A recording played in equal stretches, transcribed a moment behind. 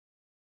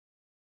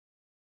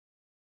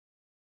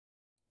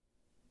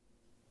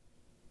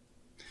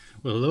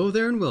Well, hello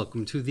there and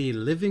welcome to the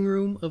living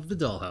room of the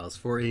dollhouse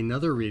for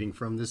another reading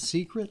from The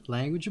Secret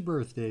Language of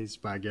Birthdays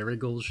by Gary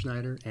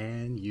Goldschneider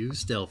and you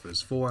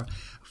Stelfers for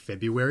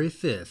February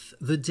 5th,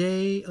 the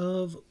day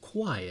of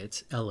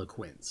Quiet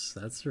Eloquence.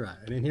 That's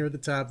right. And here at the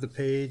top of the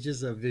page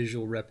is a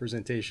visual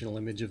representational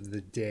image of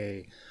the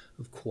day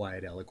of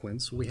Quiet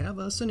Eloquence. We have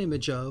us an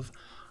image of,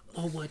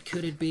 oh, what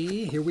could it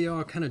be? Here we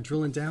are kind of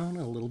drilling down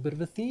a little bit of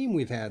a theme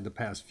we've had the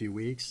past few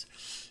weeks.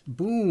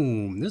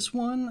 Boom. This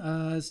one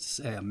is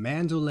a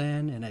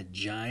mandolin and a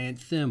giant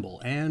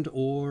thimble, and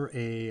or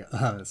a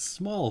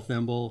small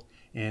thimble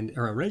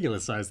or a regular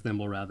sized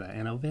thimble rather,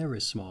 and a very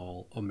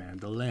small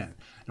mandolin.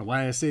 Now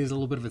why I say there's a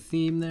little bit of a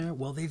theme there,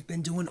 well, they've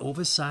been doing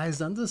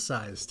oversized,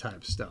 undersized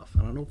type stuff.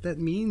 I don't know if that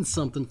means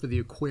something for the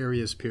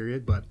Aquarius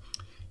period, but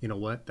you know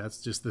what?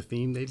 That's just the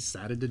theme they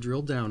decided to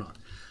drill down on.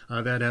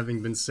 That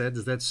having been said,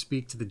 does that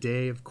speak to the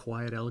day of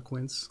Quiet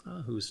Eloquence?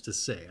 Who's to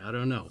say? I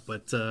don't know.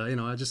 But,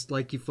 I just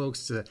like you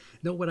folks to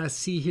know what I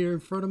see here in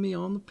front of me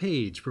on the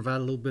page. Provide a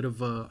little bit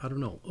of,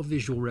 a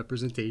visual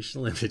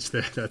representational image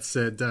there. That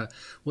said,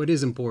 what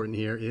is important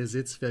here is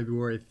it's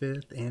February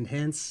 5th, and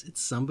hence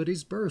it's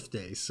somebody's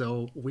birthday.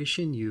 So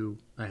wishing you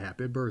a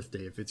happy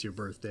birthday if it's your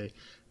birthday.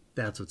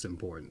 That's what's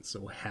important.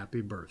 So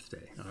happy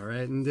birthday. All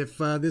right. And if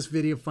this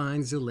video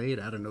finds you late,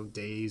 I don't know,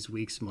 days,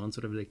 weeks, months,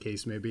 whatever the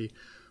case may be,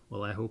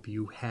 well, I hope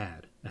you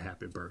had a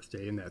happy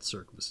birthday in that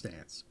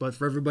circumstance. But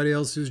for everybody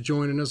else who's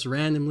joining us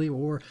randomly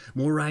or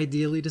more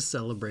ideally to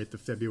celebrate the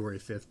February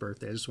 5th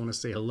birthday, I just want to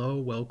say hello,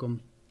 welcome.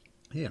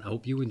 Hey, and I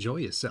hope you enjoy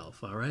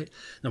yourself, all right?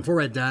 Now,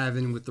 before I dive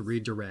in with the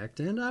redirect,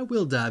 and I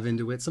will dive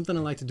into it, something I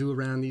like to do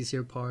around these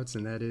here parts,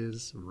 and that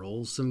is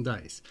roll some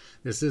dice.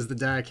 This is the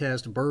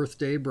DykASSt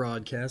birthday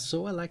broadcast,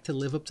 so I like to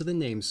live up to the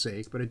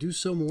namesake, but I do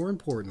so more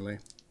importantly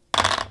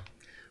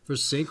for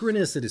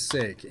synchronicity's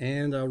sake.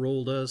 And I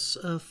rolled us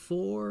a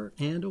 4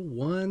 and a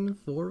 1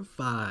 for a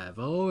 5.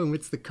 Oh, and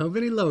it's the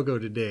company logo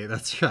today.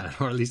 That's right,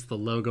 or at least the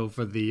logo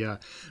for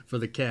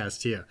the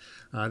cast here.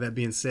 That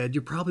being said,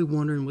 you're probably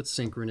wondering what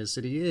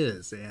synchronicity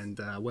is,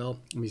 and well,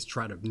 let me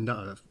try to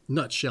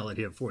nutshell it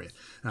here for you.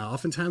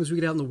 Oftentimes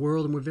we get out in the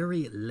world and we're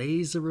very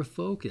laser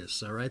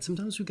focused. All right,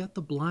 sometimes we got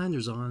the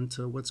blinders on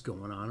to what's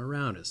going on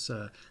around us.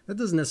 That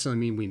doesn't necessarily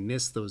mean we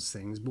miss those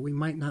things, but we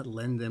might not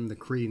lend them the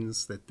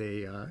credence that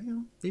they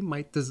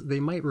they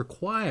might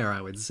require, I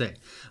would say.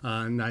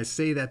 And I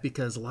say that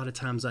because a lot of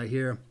times I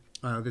hear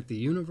that the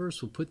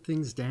universe will put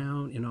things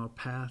down in our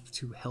path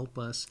to help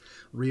us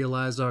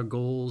realize our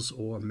goals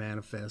or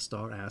manifest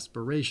our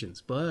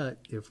aspirations. But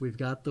if we've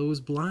got those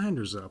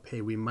blinders up,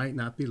 hey, we might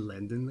not be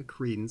lending the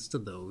credence to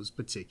those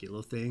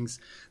particular things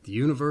the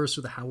universe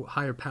or the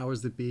higher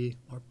powers that be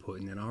are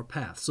putting in our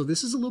path. So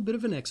this is a little bit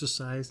of an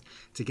exercise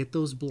to get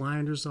those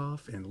blinders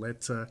off and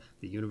let the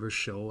universe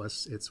show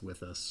us it's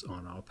with us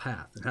on our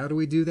path. And how do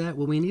we do that?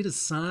 Well, we need a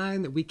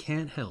sign that we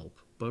can't help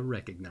but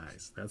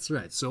recognize. That's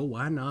right. So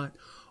why not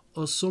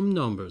some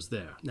numbers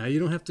there? Now, you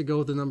don't have to go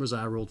with the numbers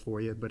I rolled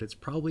for you, but it's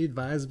probably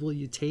advisable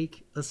you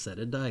take a set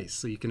of dice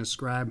so you can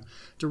ascribe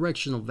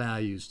directional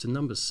values to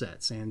number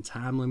sets and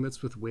time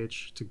limits with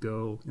which to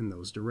go in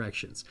those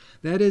directions.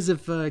 That is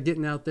if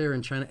getting out there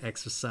and trying to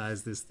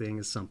exercise this thing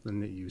is something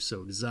that you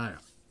so desire.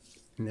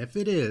 And if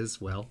it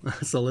is, well,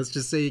 so let's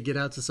just say you get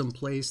out to some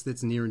place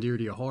that's near and dear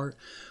to your heart,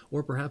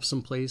 or perhaps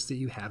some place that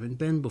you haven't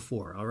been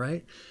before, all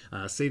right?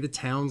 Say the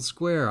town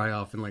square I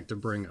often like to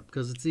bring up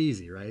because it's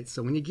easy, right?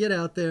 So when you get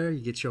out there,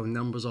 you get your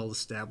numbers all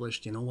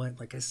established, you know what?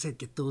 Like I said,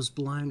 get those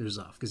blinders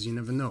off because you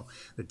never know.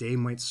 The day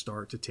might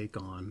start to take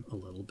on a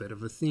little bit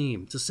of a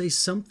theme. To say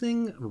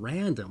something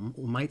random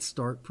might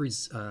start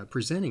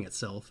presenting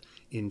itself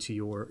into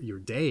your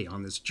day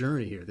on this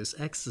journey here, this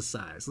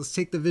exercise. Let's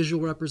take the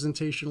visual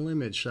representational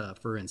image,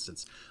 for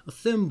instance, a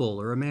thimble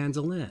or a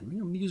mandolin,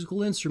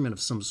 musical instrument of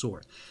some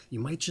sort. You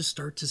might just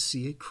start to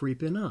see it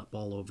creeping up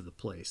all over the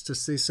place. To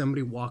say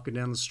somebody walking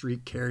down the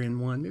street carrying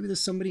one, maybe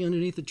there's somebody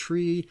underneath a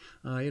tree,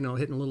 hitting a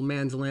little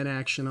mandolin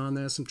action on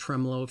there, some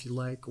tremolo if you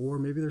like, or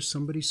maybe there's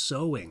somebody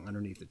sewing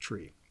underneath a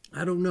tree.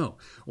 I don't know.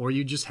 Or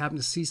you just happen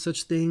to see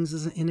such things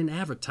as in an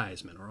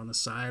advertisement or on the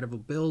side of a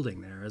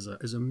building there as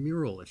a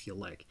mural, if you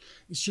like.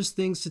 It's just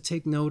things to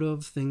take note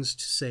of, things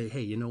to say,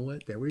 hey, you know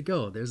what? There we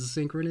go. There's a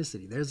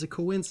synchronicity. There's a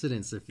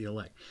coincidence, if you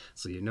like.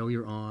 So you know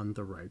you're on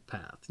the right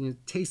path. You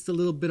taste a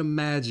little bit of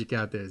magic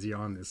out there as you're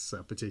on this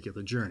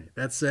particular journey.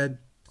 That said,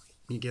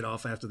 you get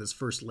off after this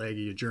first leg of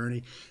your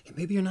journey, and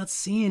maybe you're not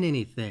seeing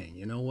anything.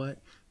 You know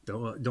what?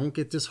 Don't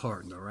get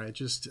disheartened, all right?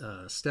 Just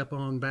step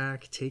on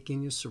back, take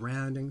in your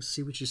surroundings,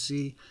 see what you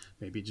see.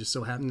 Maybe just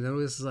so happen to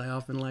notice, as I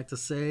often like to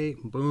say,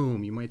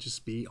 boom, you might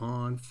just be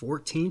on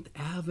 14th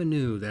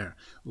Avenue there.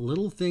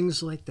 Little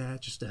things like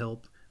that just to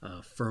help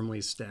firmly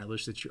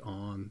establish that you're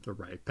on the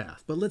right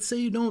path. But let's say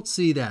you don't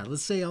see that.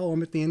 Let's say, oh,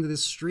 I'm at the end of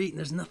this street and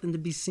there's nothing to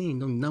be seen.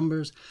 No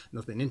numbers,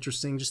 nothing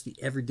interesting, just the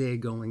everyday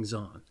goings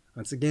on.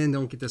 Once again,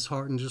 don't get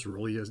disheartened. Just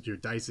roll your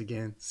dice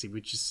again, see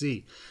what you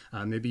see.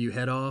 Maybe you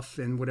head off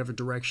in whatever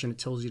direction it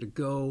tells you to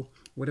go.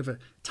 whatever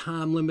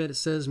time limit it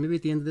says, maybe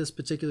at the end of this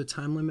particular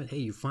time limit, hey,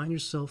 you find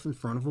yourself in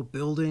front of a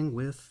building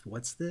with,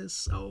 what's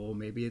this? Oh,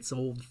 maybe it's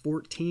old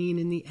 14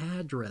 in the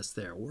address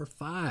there, or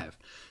 5.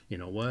 You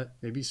know what?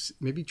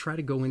 Maybe try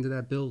to go into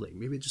that building.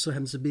 Maybe it just so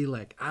happens to be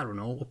like, I don't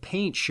know, a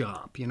paint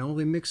shop. You know,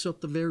 they mix up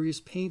the various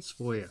paints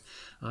for you.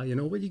 You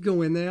know, when you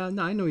go in there,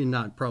 I know you're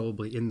not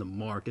probably in the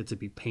market to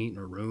be painting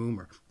a room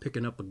or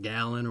picking up a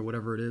gallon or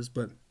whatever it is,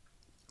 but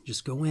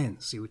just go in,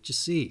 see what you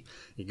see.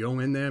 You go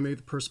in there, maybe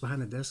the person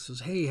behind the desk says,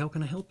 hey, how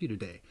can I help you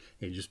today?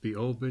 And just be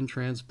open,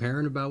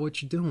 transparent about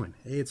what you're doing.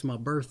 Hey, it's my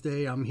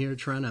birthday. I'm here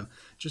trying to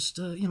just,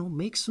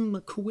 make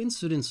some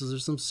coincidences or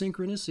some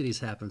synchronicities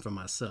happen for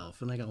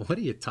myself. And I go, what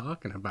are you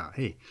talking about?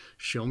 Hey,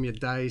 show me a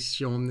dice,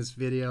 show them this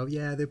video.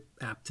 Yeah, they're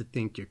apt to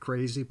think you're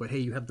crazy, but hey,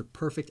 you have the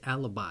perfect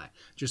alibi.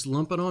 Just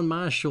lump it on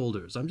my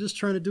shoulders. I'm just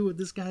trying to do what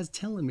this guy's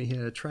telling me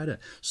here to try to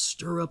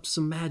stir up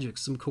some magic,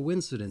 some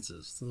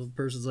coincidences. So the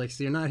person's like,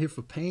 so you're not here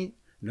for pain?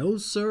 No,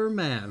 sir,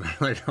 ma'am.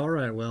 Like, all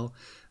right, well,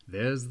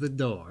 there's the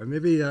door.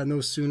 Maybe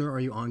no sooner are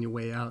you on your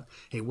way out.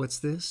 Hey, what's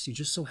this? You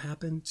just so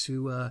happen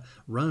to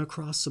run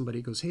across somebody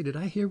who goes, hey, did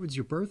I hear it was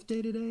your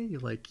birthday today? You're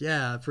like,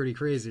 yeah, pretty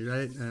crazy,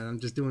 right? I'm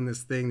just doing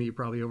this thing that you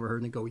probably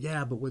overheard. And they go,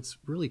 yeah, but what's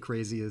really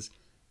crazy is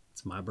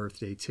it's my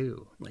birthday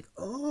too. I'm like,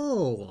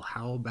 oh, well,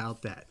 how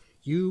about that?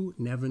 You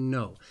never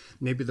know.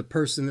 Maybe the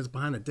person that's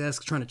behind the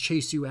desk trying to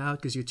chase you out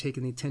because you're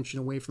taking the attention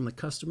away from the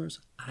customers.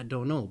 I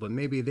don't know, but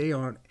maybe they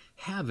aren't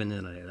having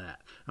any of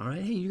that. All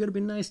right, hey, you got to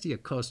be nice to your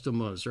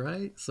customers,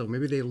 right? So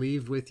maybe they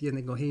leave with you and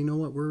they go, hey, you know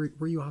what? Where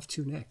are you off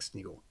to next?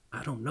 And you go,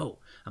 I don't know.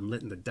 I'm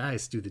letting the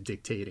dice do the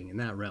dictating in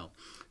that realm.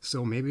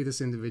 So maybe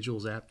this individual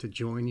is apt to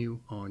join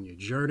you on your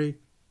journey.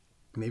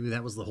 Maybe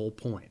that was the whole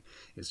point,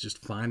 is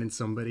just finding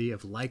somebody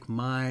of like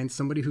mind,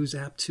 somebody who's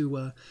apt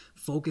to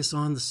focus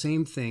on the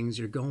same things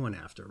you're going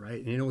after, right?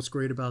 And you know what's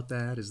great about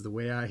that is the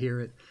way I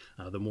hear it,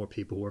 the more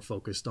people who are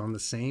focused on the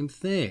same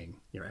thing,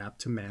 you're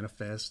apt to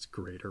manifest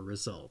greater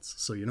results.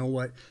 So you know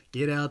what?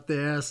 Get out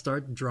there,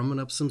 start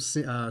drumming up some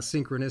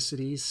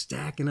synchronicities,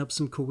 stacking up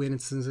some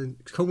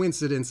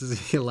coincidences,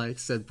 if you like,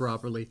 said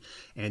properly,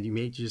 and you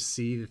may just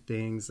see the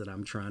things that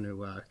I'm trying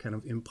to kind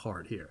of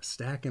impart here.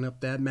 Stacking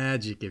up that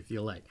magic, if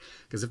you like.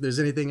 Because if there's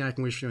anything I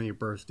can wish you on your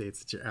birthday, it's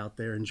that you're out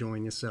there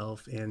enjoying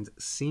yourself and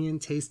seeing,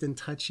 tasting,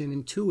 touching,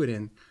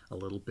 intuiting a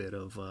little bit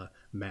of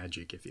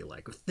magic, if you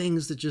like, or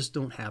things that just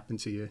don't happen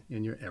to you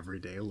in your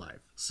everyday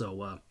life.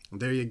 So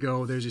there you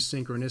go. There's your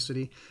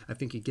synchronicity. I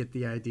think you get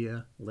the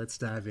idea. Let's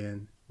dive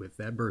in with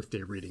that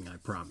birthday reading I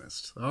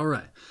promised. All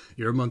right.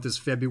 Your month is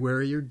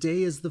February. Your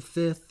day is the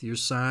 5th. Your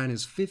sign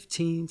is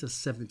 15 to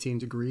 17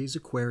 degrees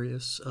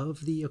Aquarius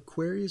of the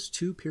Aquarius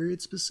II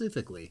period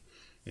specifically.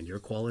 And your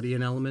quality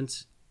and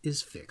element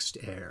is fixed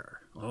air.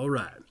 All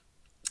right.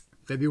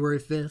 February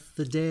 5th,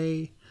 the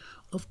day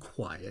of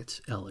quiet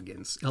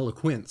eloquence.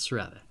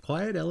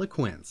 Quiet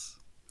eloquence.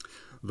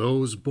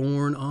 Those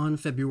born on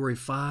February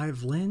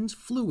 5 lend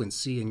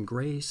fluency and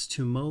grace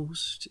to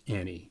most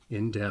any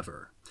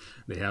endeavor.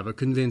 They have a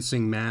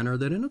convincing manner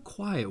that in a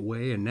quiet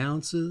way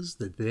announces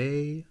that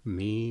they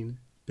mean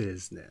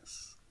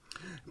business.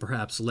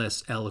 Perhaps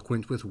less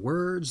eloquent with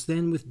words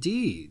than with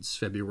deeds,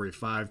 February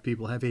 5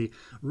 people have a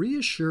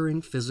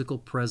reassuring physical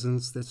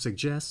presence that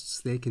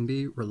suggests they can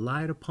be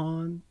relied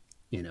upon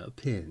in a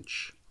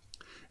pinch.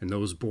 And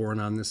those born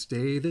on this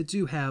day that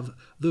do have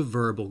the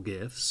verbal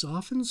gifts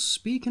often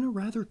speak in a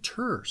rather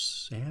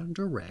terse and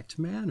direct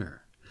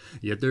manner.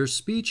 Yet their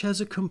speech has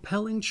a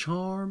compelling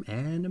charm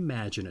and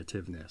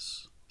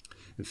imaginativeness.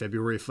 And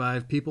February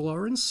 5 people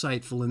are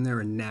insightful in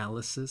their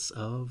analysis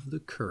of the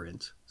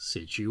current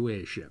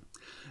situation.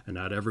 And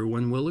not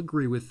everyone will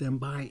agree with them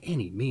by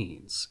any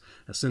means,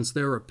 since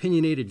their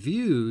opinionated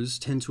views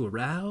tend to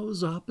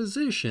arouse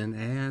opposition,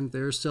 and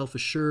their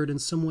self-assured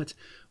and somewhat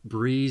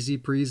breezy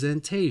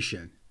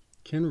presentation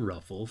can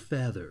ruffle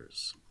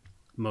feathers.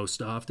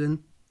 Most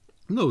often,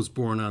 those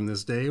born on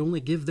this day only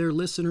give their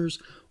listeners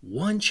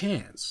one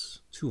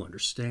chance to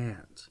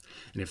understand.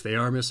 And if they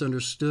are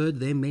misunderstood,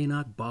 they may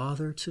not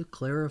bother to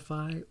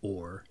clarify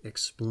or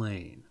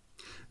explain.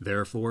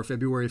 Therefore,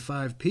 February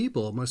 5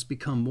 people must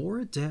become more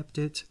adept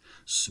at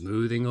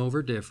smoothing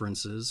over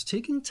differences,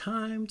 taking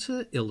time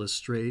to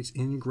illustrate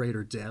in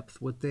greater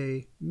depth what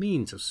they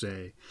mean to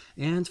say,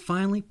 and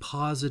finally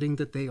positing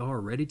that they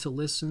are ready to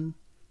listen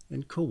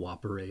and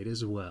cooperate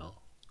as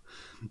well.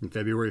 In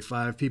February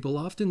 5 people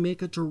often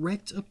make a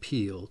direct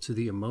appeal to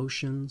the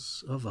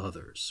emotions of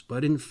others,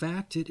 but in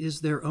fact it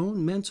is their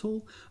own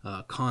mental,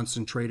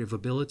 concentrative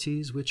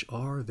abilities which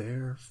are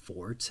their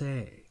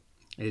forte.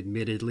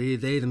 Admittedly,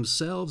 they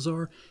themselves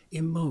are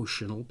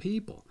emotional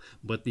people,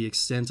 but the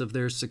extent of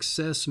their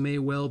success may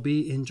well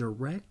be in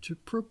direct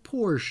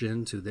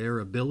proportion to their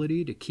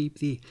ability to keep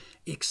the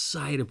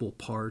excitable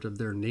part of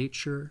their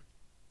nature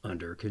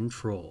under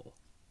control.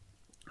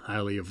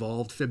 Highly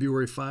evolved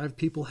February 5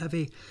 people have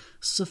a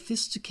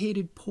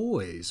sophisticated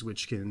poise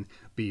which can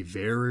be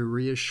very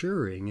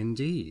reassuring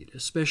indeed,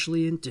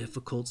 especially in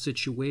difficult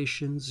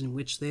situations in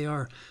which they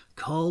are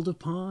called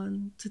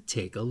upon to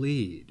take a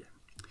lead.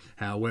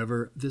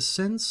 However, the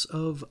sense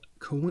of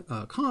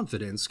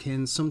confidence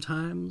can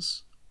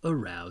sometimes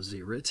arouse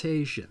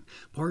irritation,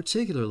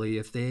 particularly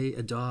if they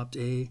adopt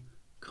a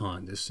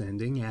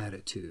condescending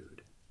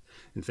attitude.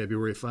 In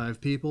February 5,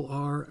 people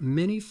are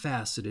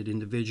many-faceted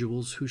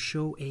individuals who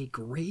show a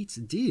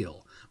great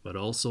deal, but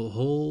also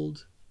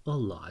hold a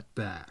lot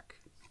back.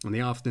 And they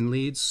often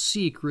lead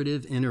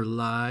secretive inner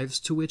lives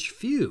to which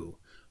few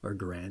are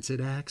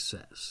granted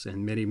access,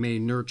 and many may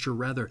nurture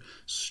rather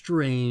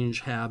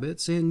strange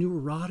habits and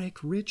neurotic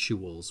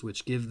rituals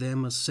which give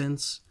them a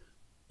sense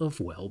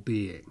of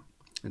well-being.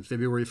 In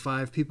February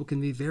 5, people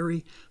can be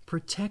very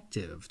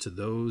protective to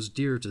those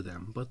dear to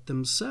them, but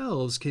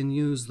themselves can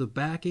use the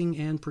backing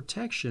and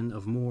protection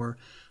of more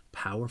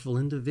powerful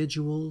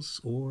individuals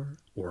or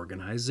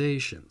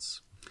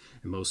organizations.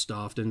 And most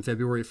often,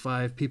 February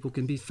 5, people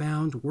can be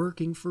found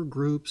working for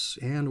groups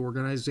and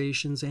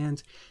organizations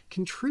and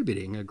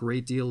contributing a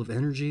great deal of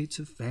energy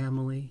to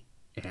family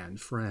and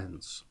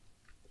friends.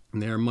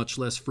 And they are much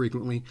less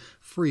frequently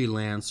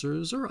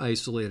freelancers or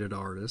isolated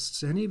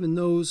artists, and even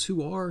those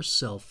who are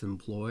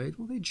self-employed,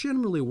 well, they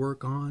generally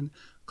work on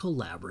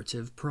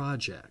collaborative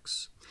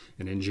projects.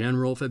 And in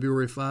general,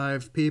 February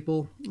 5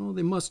 people, well,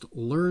 they must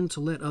learn to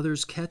let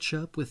others catch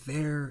up with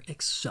their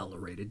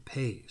accelerated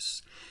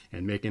pace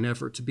and make an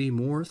effort to be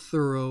more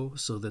thorough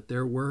so that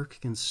their work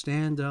can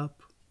stand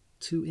up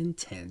to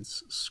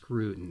intense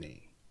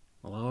scrutiny.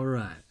 Well, all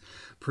right.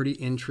 Pretty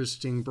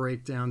interesting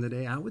breakdown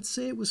today. I would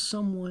say it was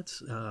somewhat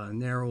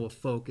narrow of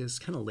focus,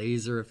 kind of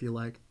laser if you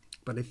like,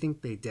 but I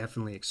think they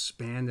definitely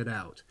expanded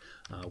out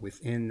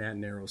within that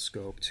narrow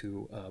scope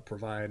to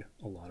provide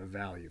a lot of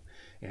value.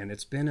 And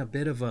it's been a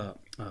bit of a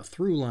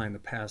through line the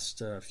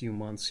past few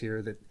months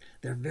here that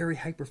they're very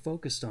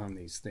hyper-focused on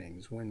these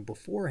things, when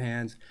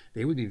beforehand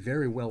they would be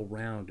very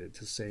well-rounded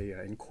to, say,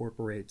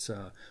 incorporate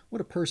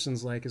what a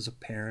person's like as a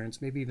parent,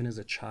 maybe even as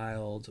a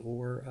child,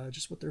 or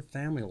just what their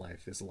family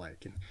life is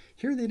like. And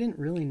here they didn't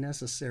really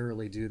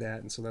necessarily do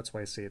that, and so that's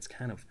why I say it's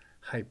kind of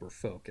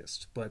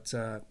hyper-focused. But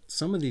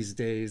some of these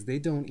days, they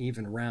don't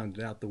even round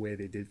it out the way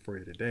they did for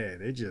you today.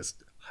 They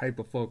just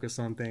hyper-focus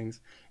on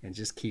things and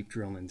just keep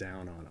drilling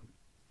down on them.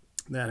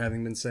 That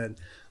having been said,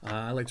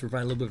 I like to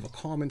provide a little bit of a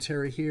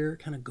commentary here,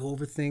 kind of go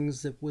over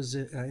things that was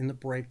in the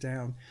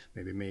breakdown,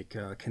 maybe make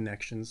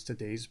connections to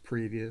days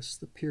previous,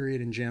 the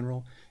period in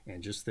general,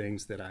 and just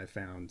things that I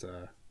found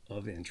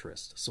of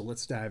interest. So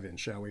let's dive in,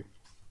 shall we?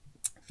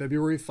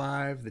 February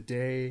 5, the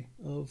day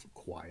of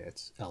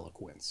quiet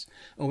eloquence.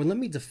 Oh, and let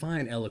me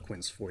define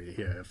eloquence for you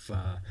here,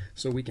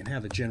 so we can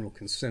have a general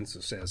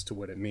consensus as to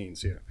what it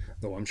means here,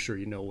 though I'm sure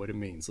you know what it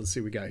means. Let's see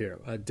what we got here.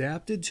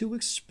 Adapted to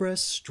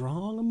express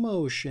strong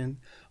emotion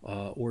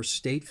or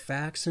state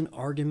facts and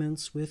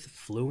arguments with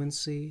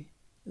fluency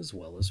as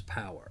well as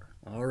power.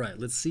 All right,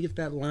 let's see if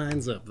that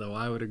lines up, though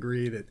I would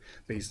agree that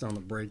based on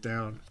the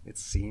breakdown, it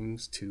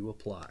seems to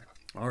apply.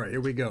 All right,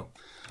 here we go.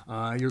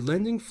 You're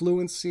lending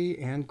fluency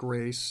and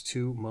grace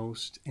to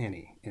most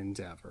any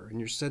endeavor, and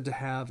you're said to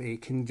have a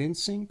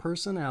convincing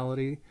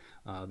personality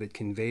that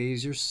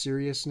conveys your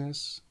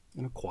seriousness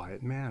in a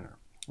quiet manner.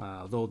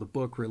 Though the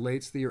book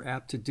relates that you're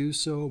apt to do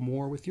so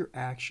more with your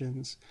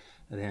actions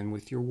than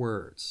with your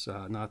words.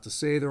 Not to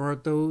say there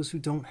aren't those who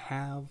don't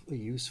have a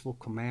useful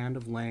command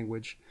of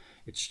language.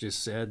 It's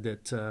just said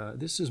that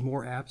this is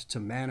more apt to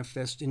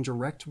manifest in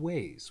direct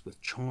ways with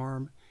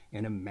charm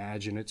and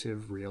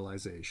imaginative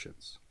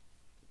realizations.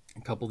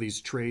 Couple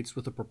these traits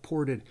with a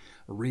purported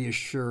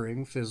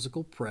reassuring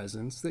physical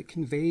presence that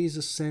conveys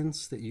a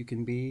sense that you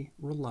can be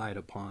relied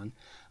upon.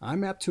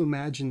 I'm apt to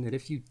imagine that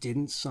if you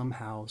didn't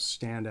somehow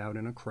stand out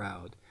in a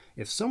crowd,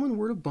 if someone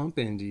were to bump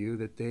into you,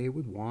 that they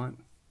would want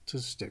to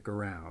stick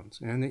around,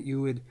 and that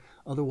you would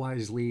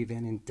otherwise leave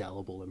an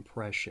indelible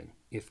impression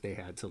if they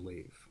had to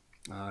leave.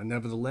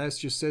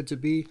 Nevertheless, you're said to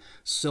be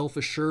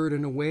self-assured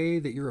in a way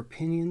that your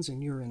opinions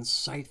and your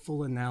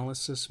insightful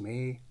analysis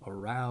may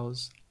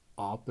arouse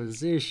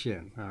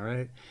opposition, all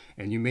right?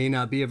 And you may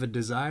not be of a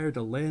desire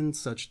to lend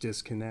such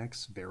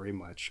disconnects very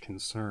much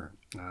concern,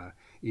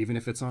 even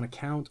if it's on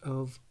account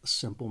of a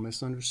simple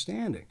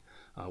misunderstanding,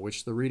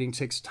 which the reading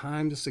takes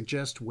time to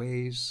suggest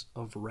ways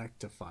of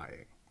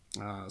rectifying.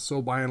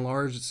 So by and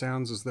large, it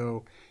sounds as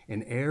though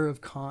an air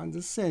of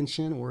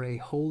condescension or a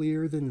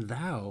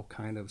holier-than-thou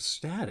kind of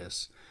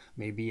status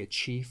may be a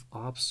chief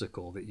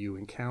obstacle that you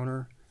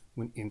encounter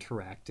when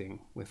interacting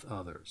with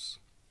others.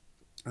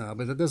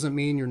 But that doesn't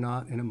mean you're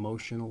not an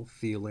emotional,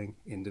 feeling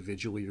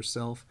individual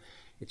yourself.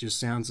 It just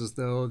sounds as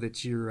though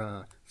that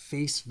your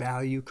face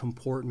value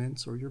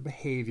comportment, or your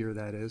behavior,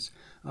 that is,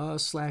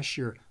 slash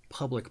your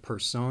public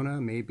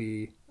persona may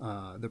be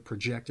the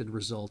projected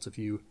result of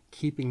you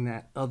keeping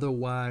that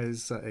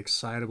otherwise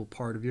excitable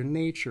part of your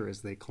nature,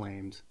 as they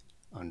claimed,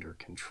 under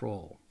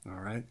control. All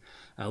right,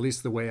 at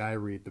least the way I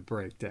read the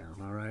breakdown.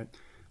 All right,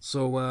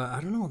 so I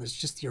don't know, that's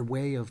just your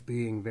way of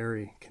being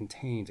very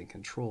contained and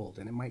controlled,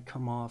 and it might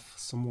come off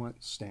somewhat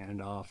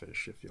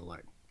standoffish, if you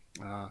like.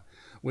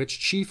 which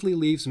chiefly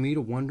leaves me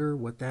to wonder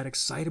what that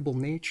excitable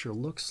nature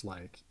looks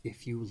like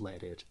if you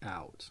let it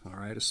out. All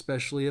right,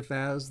 especially if,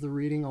 as the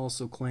reading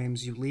also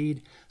claims, you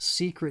lead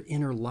secret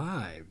inner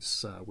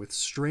lives with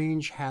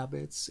strange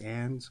habits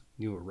and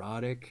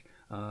neurotic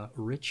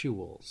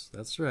rituals.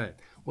 That's right.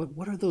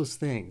 What are those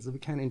things? It'll be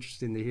kind of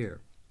interesting to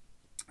hear.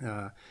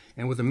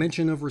 And with a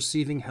mention of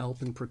receiving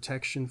help and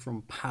protection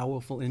from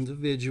powerful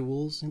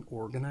individuals and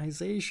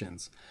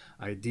organizations.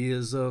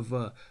 Ideas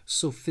of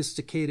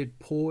sophisticated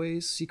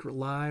poise, secret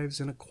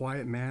lives, and a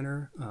quiet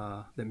manner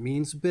that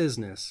means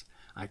business.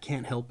 I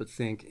can't help but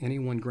think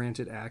anyone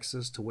granted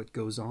access to what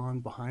goes on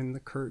behind the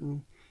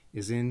curtain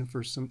is in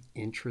for some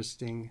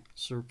interesting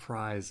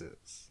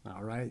surprises.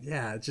 All right,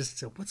 yeah, just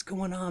what's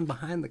going on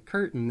behind the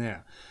curtain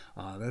there?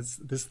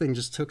 This thing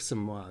just took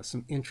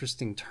some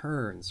interesting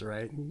turns,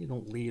 right? You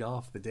don't lead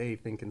off the day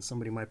thinking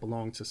somebody might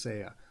belong to,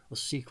 say, a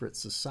secret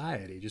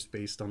society just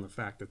based on the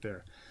fact that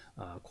they're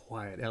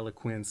quiet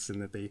eloquence and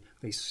that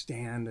they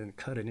stand and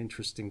cut an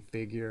interesting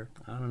figure.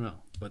 I don't know,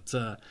 but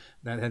that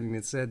having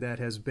been said, that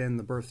has been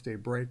the birthday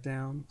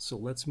breakdown. So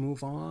let's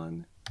move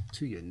on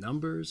to your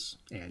numbers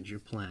and your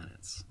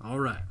planets. All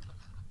right.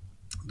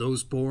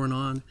 Those born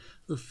on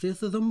the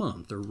 5th of the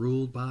month are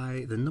ruled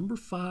by the number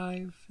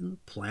 5 and the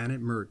planet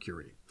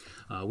Mercury,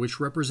 which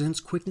represents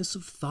quickness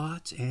of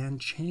thought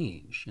and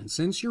change. And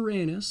since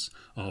Uranus,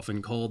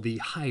 often called the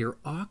higher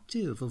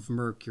octave of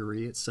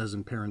Mercury, it says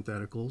in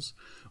parentheticals,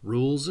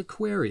 rules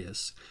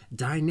Aquarius,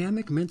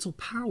 dynamic mental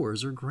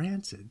powers are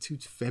granted to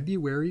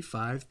February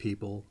 5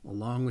 people,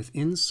 along with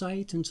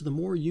insight into the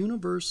more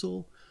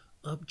universal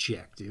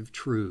objective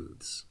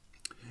truths.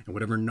 And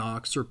whatever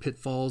knocks or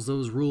pitfalls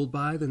those ruled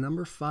by the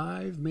number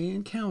 5 may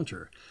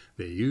encounter,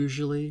 they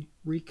usually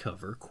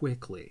recover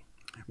quickly,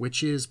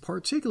 which is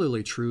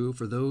particularly true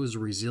for those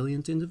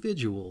resilient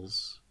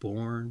individuals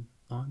born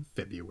on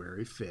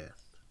February 5th.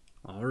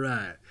 All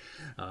right,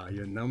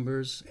 your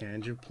numbers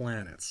and your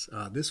planets.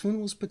 This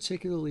one was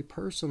particularly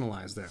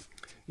personalized there.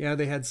 Yeah,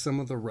 they had some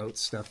of the rote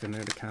stuff in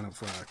there to kind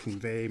of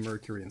convey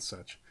Mercury and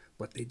such,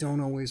 but they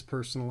don't always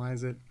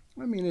personalize it.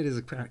 I mean, it is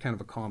a kind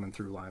of a common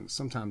through line, but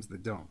sometimes they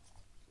don't.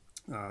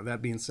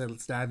 That being said,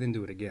 let's dive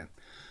into it again.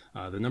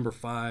 The number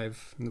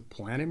 5, the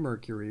planet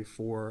Mercury,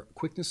 for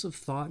quickness of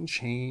thought and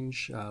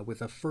change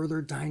with a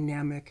further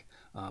dynamic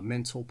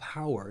mental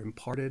power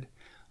imparted.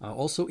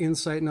 Also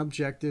insight and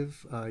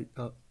objective,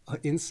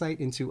 insight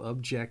into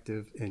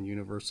objective and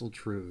universal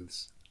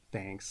truths,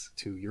 thanks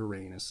to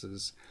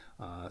Uranus's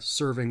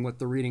serving what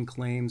the reading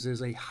claims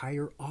is a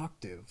higher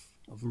octave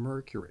of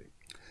Mercury.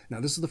 Now,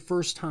 this is the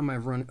first time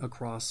I've run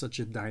across such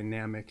a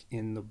dynamic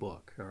in the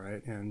book, all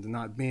right? And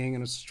not being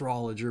an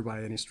astrologer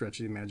by any stretch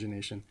of the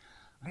imagination,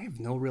 I have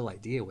no real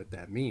idea what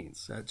that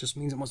means. That just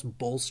means it must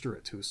bolster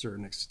it to a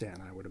certain extent,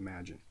 I would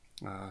imagine.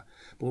 But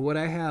what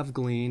I have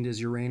gleaned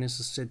is Uranus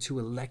is said to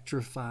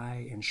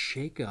electrify and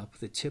shake up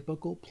the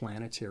typical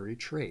planetary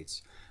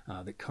traits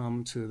that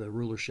come to the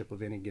rulership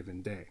of any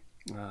given day.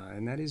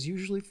 And that is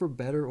usually for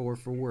better or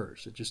for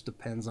worse. It just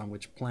depends on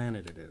which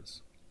planet it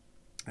is.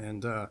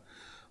 And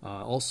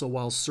also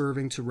while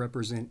serving to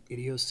represent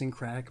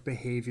idiosyncratic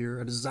behavior,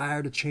 a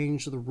desire to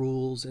change the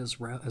rules, as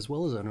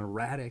well as an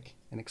erratic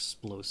and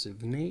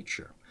explosive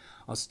nature.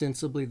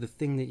 Ostensibly the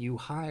thing that you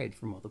hide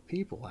from other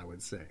people, I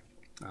would say.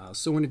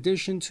 So in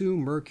addition to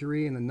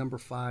Mercury and the number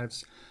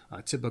 5's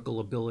typical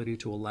ability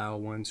to allow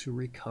one to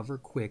recover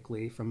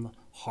quickly from the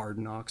hard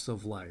knocks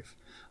of life,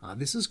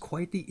 this is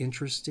quite the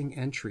interesting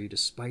entry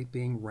despite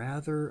being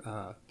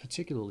rather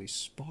particularly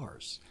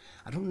sparse.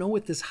 I don't know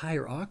what this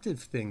higher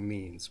octave thing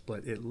means,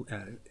 but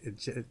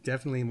it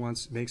definitely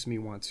makes me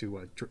want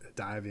to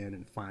dive in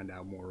and find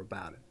out more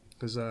about it.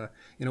 Because,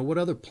 you know, what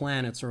other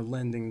planets are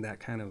lending that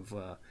kind of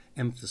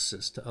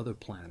emphasis to other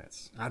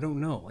planets? I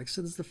don't know. Like I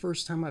said, this is the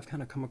first time I've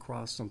kind of come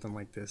across something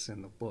like this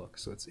in the book.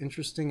 So it's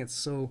interesting. It's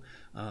so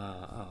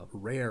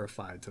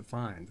rarefied to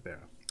find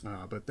there.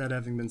 But that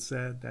having been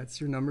said, that's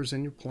your numbers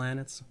and your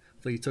planets.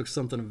 Hopefully you took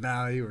something of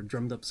value or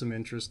drummed up some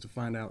interest to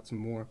find out some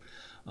more.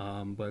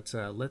 But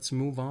let's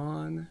move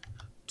on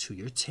to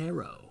your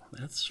tarot.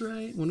 That's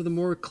right. One of the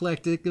more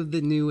eclectic of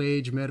the New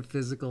Age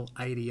metaphysical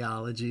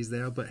ideologies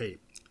there. But hey,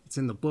 it's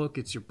in the book.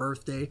 It's your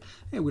birthday.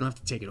 Hey, we don't have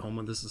to take it home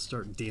with us and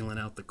start dealing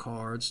out the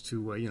cards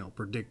to, you know,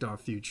 predict our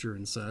future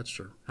and such,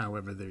 or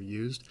however they're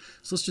used.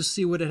 So let's just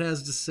see what it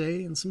has to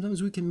say, and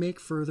sometimes we can make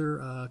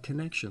further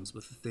connections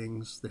with the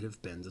things that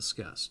have been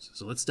discussed.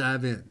 So let's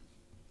dive in.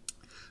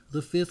 The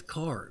 5th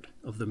card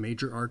of the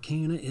major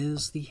arcana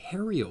is the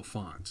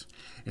Hierophant,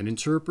 an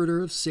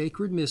interpreter of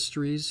sacred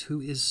mysteries who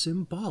is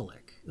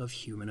symbolic of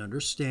human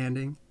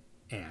understanding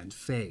and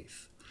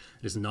faith.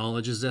 His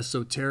knowledge is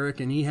esoteric,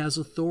 and he has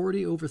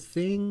authority over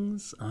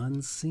things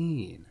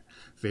unseen.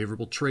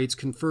 Favorable traits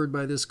conferred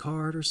by this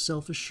card are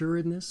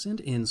self-assuredness and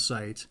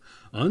insight.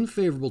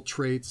 Unfavorable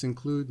traits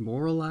include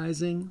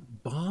moralizing,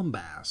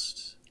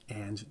 bombast,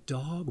 and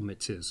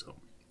dogmatism.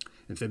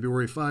 In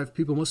February 5,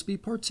 people must be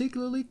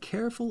particularly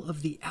careful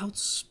of the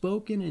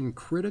outspoken and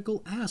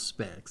critical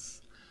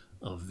aspects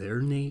of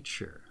their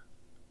nature.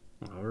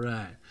 All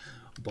right.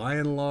 by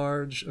and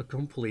large, a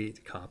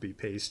complete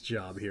copy-paste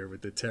job here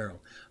with the tarot.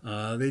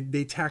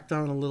 They tacked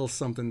on a little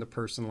something to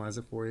personalize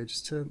it for you,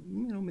 just to,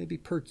 maybe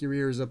perk your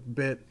ears up a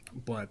bit.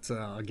 But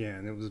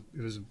again,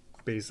 it was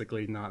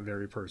basically not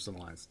very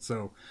personalized.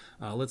 So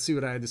let's see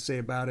what I had to say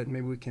about it.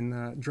 Maybe we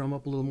can drum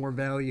up a little more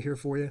value here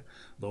for you,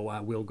 though I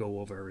will go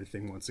over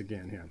everything once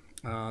again here.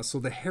 So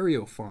the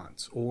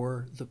Hierophant,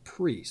 or the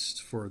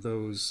priest, for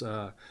those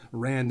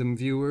random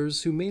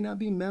viewers who may not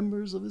be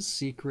members of a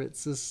secret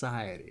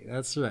society.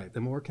 That's right,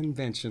 the more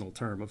conventional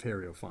term of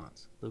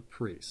Hierophant, the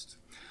priest.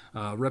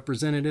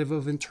 Representative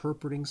of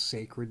interpreting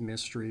sacred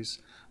mysteries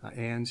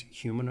and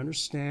human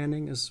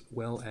understanding, as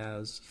well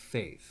as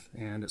faith.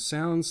 And it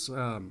sounds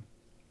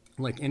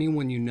like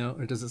anyone you know,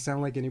 or does it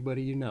sound like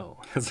anybody you know?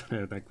 That's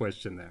that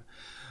question there.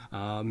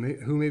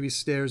 Who maybe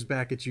stares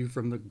back at you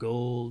from the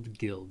gold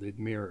gilded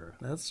mirror.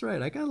 That's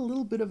right. I got a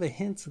little bit of a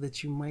hint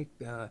that you might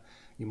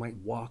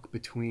walk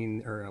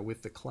between, or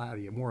with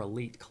the more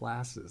elite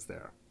classes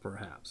there,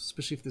 perhaps,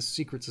 especially if the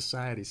secret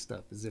society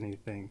stuff is any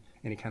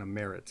kind of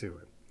merit to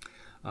it.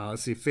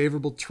 Let's see,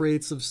 favorable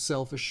traits of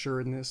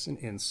self-assuredness and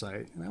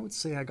insight, and I would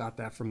say I got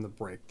that from the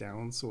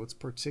breakdown, so it's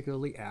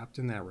particularly apt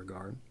in that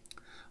regard.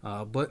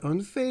 But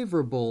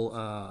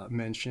unfavorable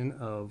mention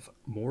of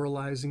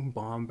moralizing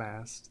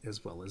bombast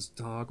as well as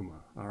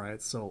dogma. All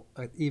right, so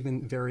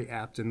even very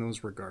apt in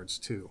those regards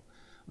too,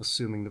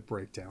 assuming the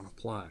breakdown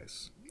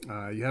applies.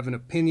 You have an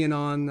opinion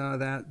on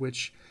that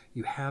which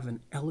you have an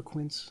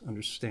eloquent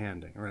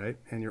understanding, right?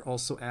 And you're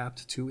also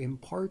apt to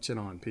impart it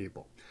on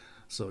people.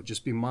 So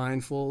just be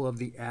mindful of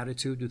the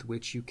attitude with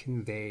which you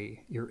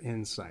convey your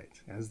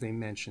insight, as they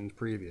mentioned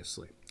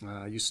previously.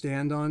 You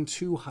stand on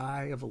too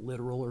high of a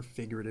literal or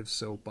figurative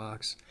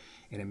soapbox,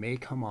 and it may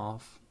come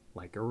off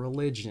like a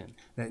religion,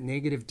 that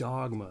negative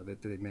dogma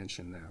that they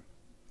mentioned there.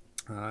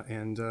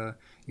 And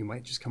you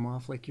might just come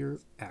off like you're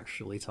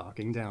actually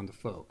talking down to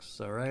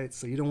folks, all right?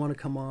 So you don't want to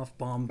come off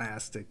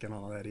bombastic and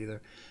all that either.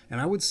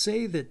 And I would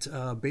say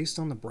that based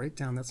on the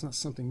breakdown, that's not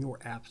something you're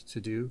apt to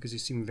do, because you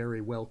seem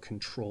very well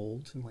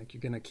controlled, and like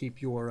you're going to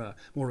keep your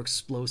more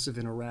explosive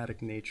and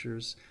erratic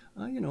natures,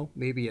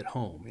 maybe at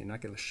home. You're not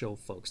going to show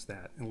folks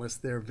that unless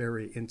they're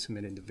very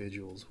intimate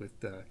individuals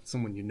with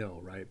someone you know,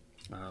 right?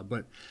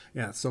 But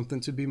yeah,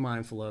 something to be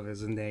mindful of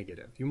as a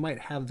negative. You might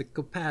have the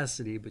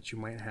capacity, but you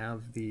might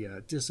have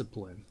the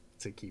discipline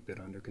to keep it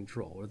under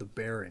control, or the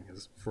bearing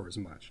for as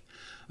much.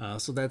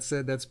 So that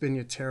said, that's been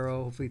your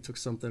tarot. Hopefully you took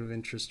something of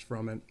interest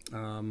from it.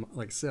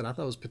 Like I said, I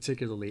thought it was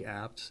particularly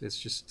apt. It's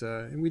just,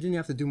 and we didn't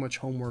have to do much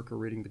homework or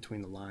reading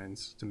between the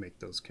lines to make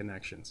those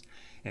connections.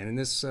 And in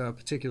this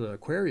particular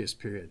Aquarius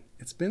period,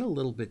 it's been a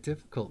little bit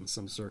difficult in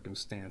some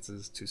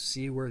circumstances to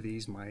see where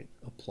these might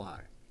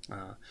apply.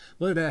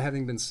 But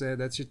having been said,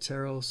 that's your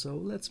tarot, so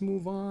let's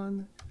move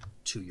on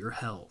to your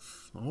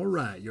health. All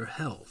right, your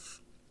health.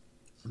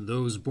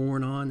 Those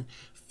born on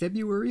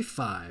February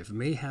 5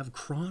 may have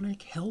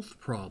chronic health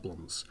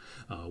problems,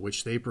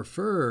 which they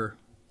prefer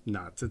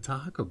not to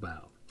talk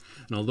about.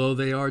 And although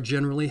they are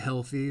generally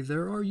healthy,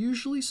 there are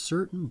usually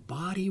certain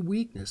body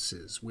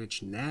weaknesses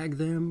which nag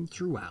them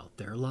throughout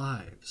their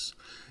lives.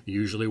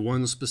 Usually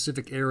one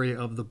specific area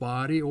of the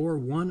body or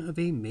one of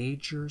a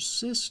major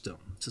system,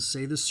 to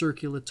say the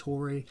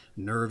circulatory,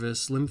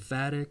 nervous,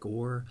 lymphatic,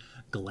 or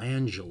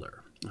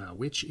glandular,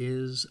 which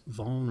is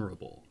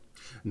vulnerable.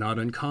 Not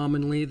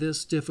uncommonly,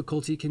 this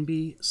difficulty can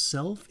be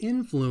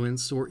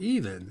self-influenced or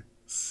even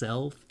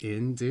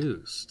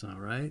self-induced. All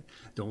right,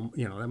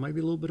 that might be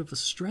a little bit of the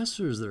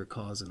stressors that are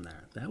causing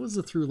that. That was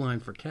the through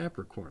line for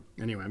Capricorn.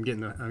 Anyway, I'm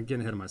getting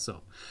ahead of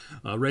myself.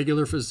 A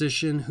regular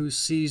physician who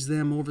sees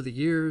them over the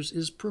years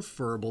is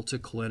preferable to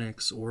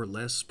clinics or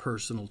less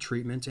personal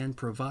treatment and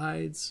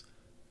provides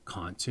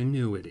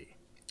continuity.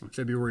 On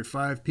February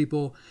 5,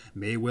 people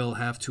may well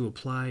have to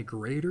apply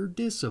greater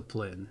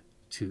discipline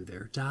to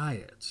their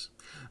diets.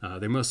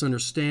 They must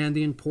understand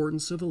the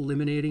importance of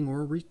eliminating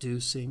or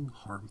reducing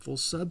harmful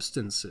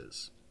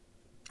substances.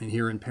 And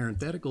here in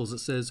parentheticals it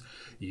says,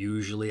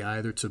 usually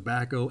either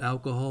tobacco,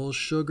 alcohol,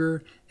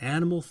 sugar,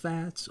 animal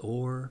fats,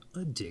 or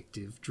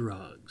addictive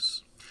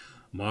drugs.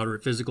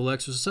 Moderate physical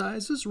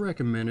exercise is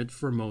recommended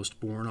for most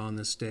born on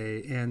this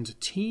day, and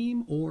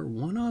team or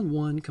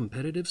one-on-one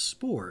competitive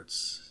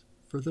sports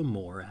for the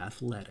more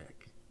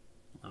athletic.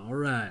 All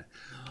right,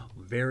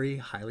 very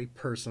highly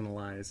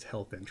personalized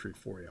health entry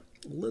for you.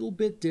 A little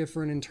bit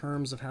different in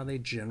terms of how they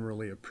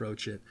generally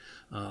approach it,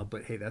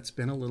 but hey, that's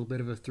been a little bit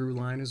of a through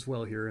line as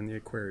well here in the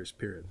Aquarius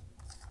period.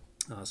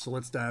 So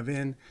let's dive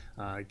in,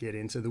 get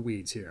into the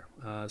weeds here.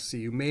 So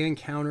you may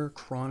encounter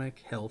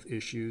chronic health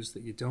issues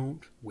that you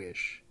don't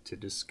wish to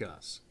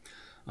discuss.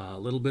 A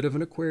little bit of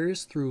an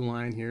Aquarius through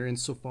line here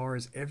insofar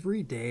as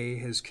every day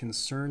has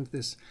concerned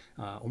this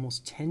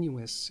almost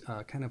tenuous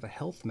kind of a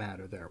health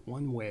matter there,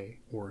 one way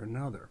or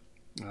another.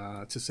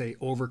 To say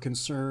over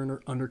concern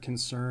or under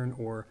concern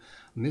or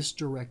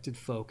misdirected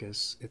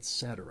focus,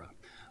 etc.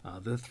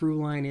 The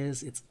through line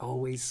is it's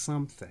always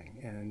something,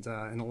 and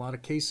in a lot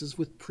of cases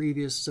with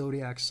previous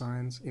zodiac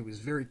signs, it was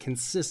very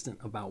consistent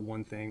about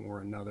one thing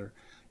or another,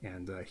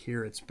 and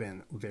here it's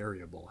been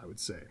variable, I would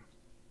say.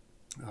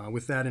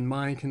 With that in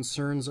mind,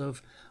 concerns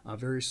of a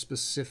very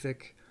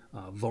specific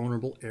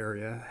vulnerable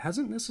area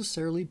hasn't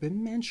necessarily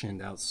been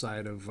mentioned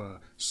outside of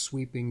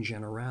sweeping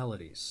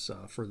generalities.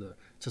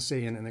 To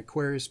say in an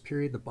Aquarius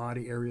period, the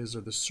body areas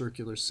are the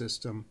circular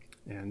system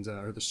and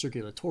or the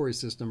circulatory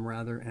system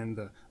rather, and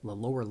the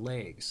lower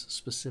legs,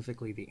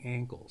 specifically the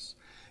ankles.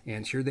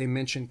 And here they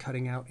mention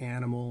cutting out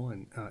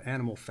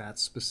animal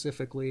fats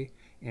specifically.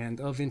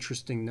 And of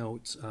interesting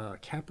note,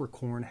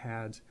 Capricorn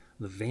had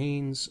the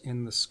veins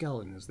in the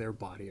skeleton as their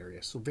body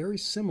area, so very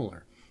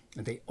similar.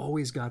 And they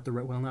always got the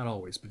well, not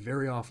always, but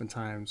very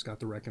oftentimes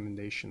got the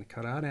recommendation to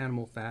cut out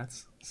animal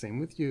fats. Same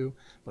with you,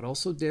 but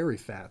also dairy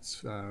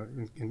fats,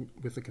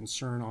 with a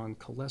concern on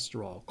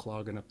cholesterol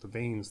clogging up the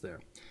veins there.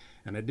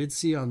 And I did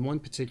see on one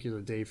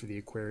particular day for the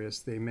Aquarius,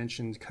 they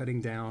mentioned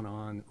cutting down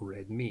on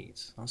red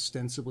meat,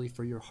 ostensibly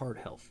for your heart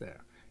health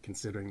there,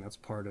 considering that's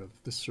part of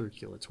the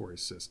circulatory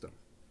system.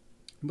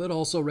 But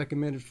also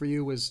recommended for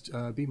you was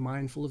be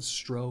mindful of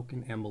stroke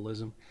and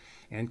embolism,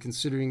 and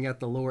considering at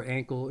the lower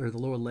ankle or the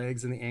lower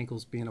legs and the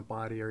ankles being a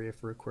body area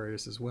for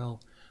Aquarius as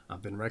well,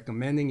 I've been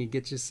recommending you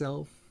get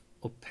yourself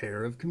a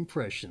pair of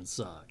compression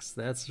socks.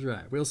 That's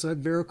right. We also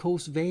had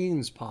varicose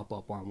veins pop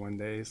up on one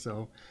day,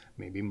 so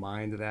maybe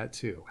mind that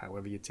too,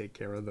 however you take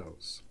care of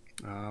those.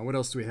 What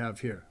else do we have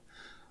here?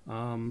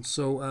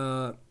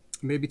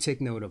 Maybe take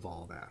note of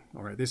all that.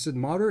 All right, they said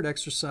moderate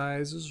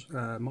exercise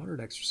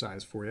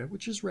for you,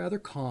 which is rather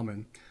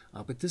common,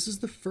 but this is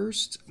the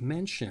first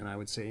mention, I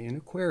would say, in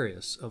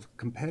Aquarius of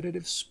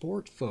competitive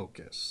sport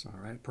focus. All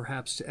right,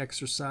 perhaps to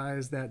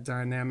exercise that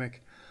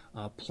dynamic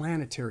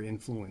planetary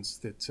influence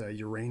that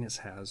Uranus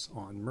has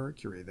on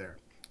Mercury there.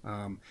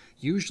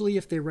 Usually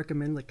if they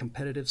recommend like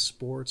competitive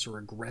sports or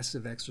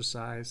aggressive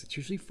exercise, it's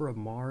usually for a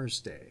Mars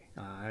day.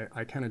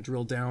 I kind of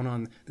drill down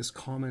on this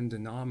common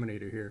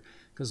denominator here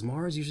because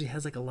Mars usually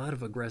has like a lot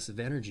of aggressive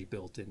energy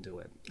built into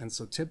it. And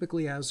so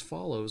typically as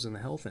follows in the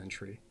health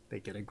entry, they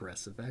get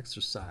aggressive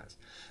exercise.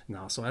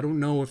 Now, so I don't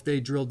know if they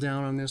drill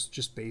down on this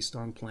just based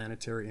on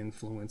planetary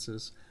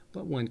influences,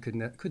 but one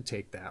could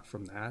take that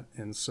from that.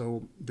 And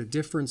so the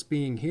difference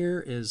being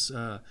here is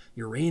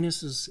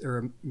Uranus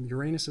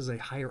is a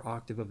higher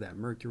octave of that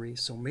Mercury,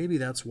 so maybe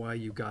that's why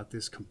you got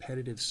this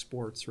competitive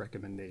sports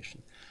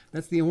recommendation.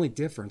 That's the only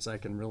difference I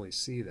can really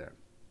see there.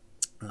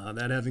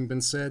 That having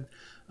been said,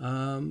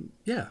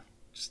 yeah,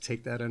 just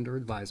take that under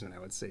advisement, I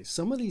would say.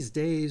 Some of these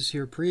days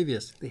here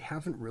previous, they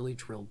haven't really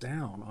drilled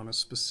down on a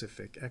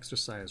specific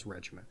exercise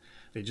regimen.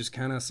 They just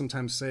kind of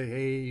sometimes say,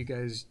 hey, you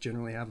guys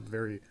generally have a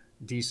very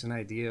decent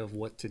idea of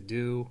what to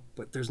do,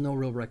 but there's no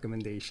real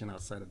recommendation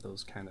outside of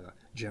those kind of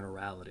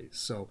generalities.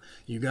 So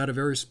you got a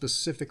very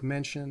specific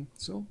mention,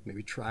 so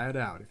maybe try it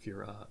out if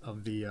you're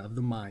of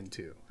the mind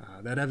to.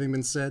 That having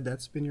been said,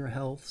 that's been your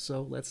health,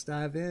 so let's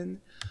dive in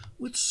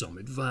with some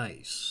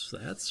advice.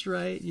 That's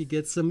right, you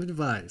get some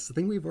advice. I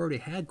think we've already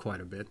had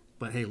quite a bit,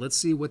 but hey, let's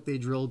see what they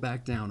drill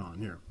back down on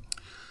here.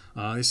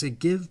 They say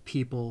give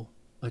people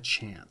a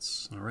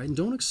chance, all right? And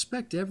don't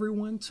expect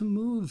everyone to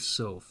move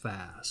so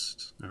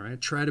fast, all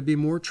right? Try to be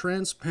more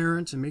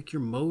transparent and make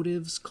your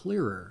motives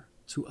clearer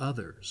to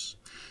others.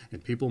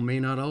 And people may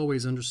not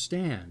always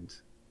understand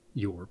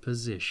your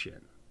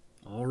position.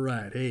 All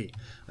right, hey,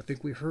 I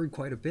think we've heard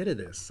quite a bit of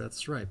this.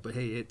 That's right, but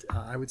hey,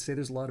 I would say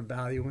there's a lot of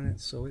value in it,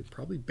 so it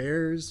probably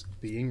bears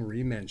being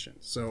re-mentioned.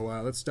 So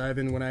let's dive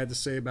in what I had to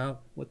say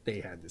about what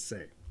they had to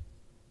say.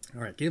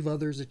 All right, give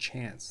others a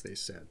chance, they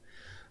said.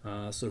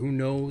 So who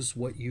knows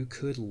what you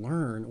could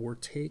learn or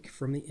take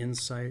from the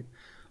insight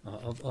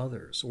of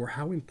others, or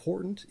how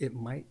important it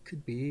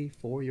could be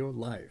for your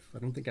life. I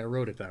don't think I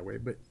wrote it that way,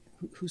 but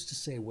who's to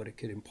say what it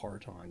could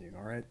impart on you,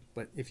 all right?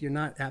 But if you're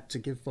not apt to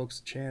give folks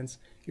a chance,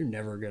 you're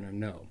never going to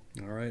know,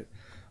 all right?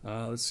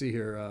 Let's see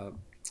here.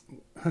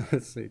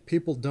 Let's see.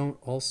 People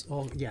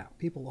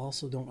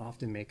also don't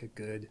often make a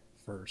good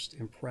first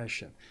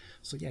impression.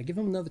 So yeah, give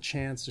them another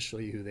chance to show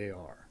you who they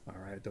are,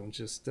 all right? Don't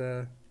just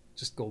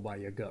go by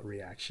your gut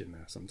reaction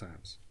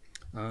sometimes.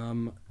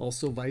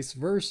 Also vice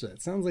versa.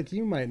 It sounds like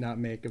you might not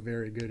make a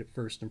very good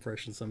first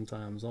impression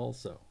sometimes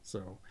also.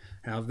 So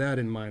have that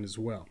in mind as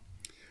well.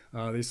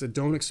 They said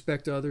don't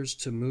expect others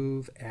to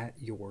move at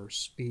your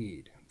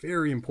speed.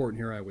 Very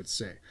important here, I would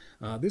say.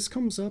 This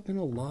comes up in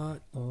a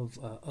lot of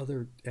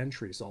other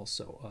entries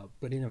also,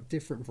 but in a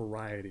different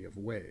variety of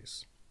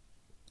ways.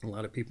 A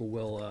lot of people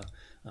will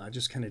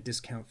just kind of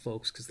discount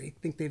folks because they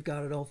think they've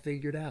got it all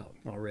figured out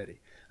already.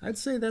 I'd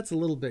say that's a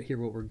little bit here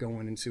what we're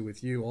going into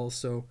with you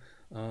also,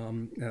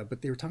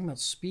 but they were talking about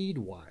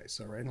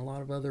speed-wise, all right? In a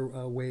lot of other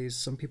ways,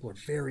 some people are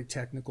very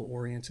technical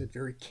oriented,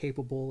 very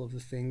capable of the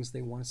things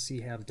they want to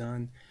see have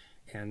done,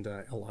 and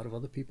a lot of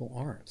other people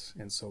aren't.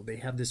 And so they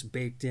have this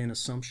baked-in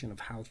assumption of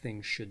how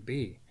things should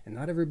be, and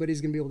not everybody's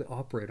going to be able to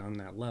operate on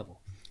that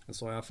level. And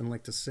so I often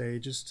like to say,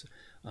 just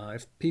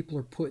if people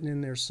are putting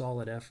in their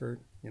solid effort,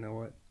 you know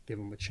what, give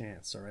them a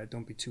chance, all right?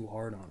 Don't be too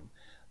hard on them.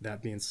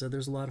 That being said,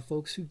 there's a lot of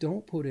folks who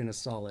don't put in a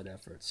solid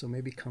effort, so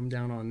maybe come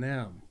down on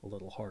them a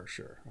little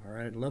harsher, all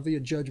right? Levy a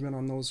judgment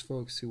on those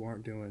folks who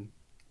aren't doing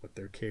what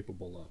they're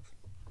capable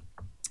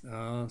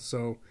of.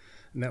 So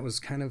And that's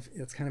kind of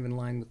in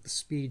line with the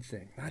speed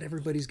thing. Not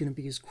everybody's going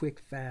to be as quick,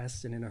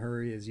 fast, and in a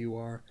hurry as you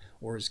are,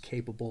 or as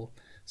capable.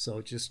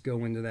 So just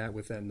go into that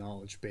with that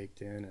knowledge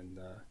baked in, and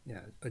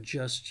yeah,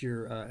 adjust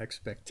your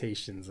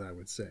expectations, I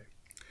would say.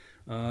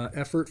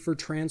 Effort for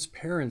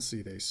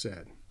transparency, they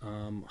said.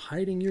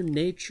 Hiding your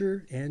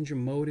nature and your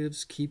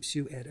motives keeps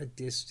you at a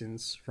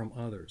distance from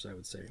others, I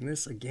would say. And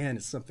this, again,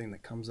 is something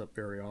that comes up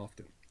very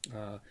often.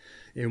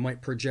 You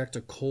might project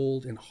a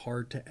cold and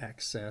hard to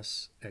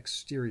access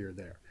exterior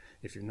there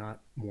if you're not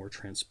more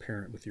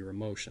transparent with your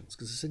emotions.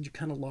 Because I said you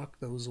kind of lock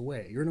those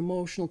away. You're an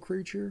emotional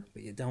creature,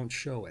 but you don't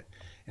show it.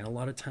 And a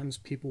lot of times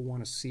people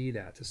want to see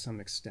that to some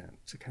extent,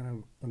 to kind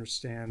of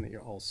understand that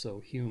you're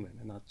also human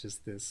and not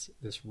just this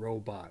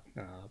robot,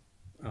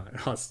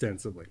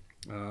 ostensibly.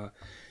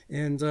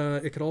 And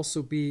it could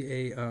also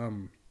be a,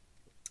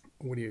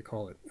 what do you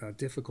call it?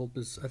 Difficult,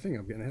 I think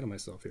I'm getting ahead of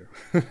myself here.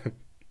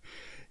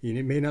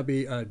 You may not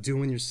be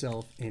doing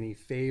yourself any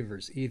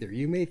favors either.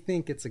 You may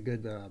think it's a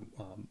good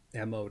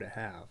MO to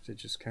have, to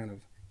just kind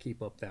of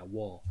keep up that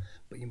wall,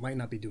 but you might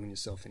not be doing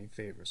yourself any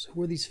favors.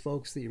 Who are these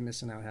folks that you're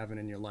missing out having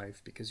in your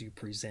life because you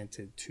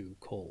presented too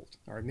cold?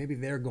 All right, maybe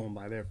they're going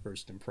by their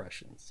first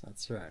impressions.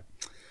 That's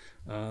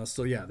right.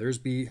 So yeah, there's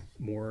be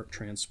more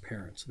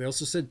transparent. They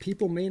also said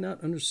people may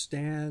not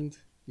understand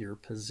your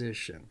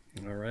position.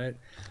 All right,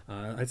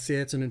 I'd say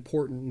it's an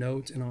important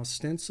note, and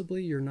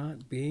ostensibly you're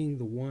not being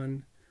the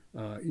one.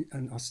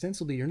 And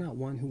ostensibly, you're not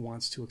one who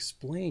wants to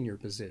explain your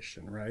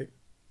position, right?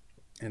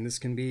 And this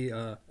can be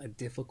a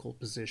difficult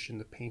position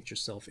to paint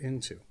yourself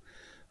into.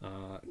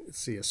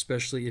 See,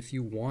 especially if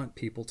you want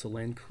people to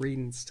lend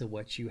credence to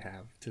what you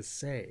have to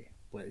say.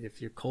 But if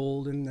you're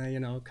cold and, you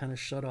know, kind of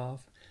shut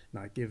off,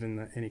 not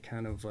given any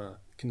kind of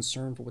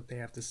concern for what they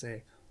have to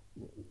say,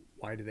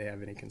 why do they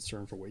have any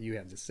concern for what you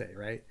have to say,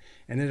 right?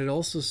 And then it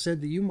also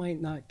said that you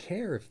might not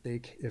care if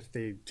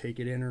they take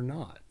it in or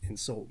not. And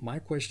so my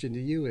question to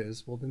you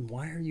is, well, then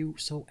why are you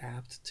so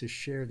apt to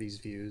share these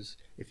views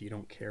if you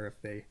don't care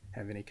if they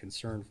have any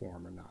concern for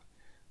them or not?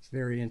 It's a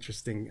very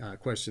interesting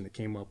question that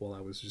came up while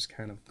I was just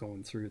kind of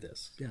going through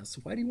this. Yeah,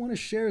 so why do you want to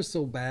share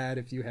so bad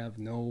if you have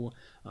no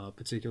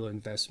particular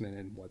investment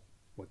in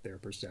what their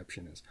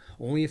perception is?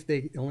 Only if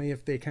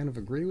they kind of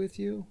agree with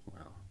you?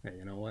 Well, hey,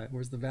 you know what?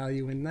 Where's the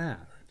value in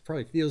that? It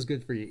probably feels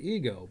good for your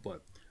ego,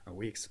 but are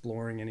we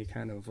exploring any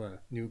kind of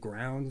new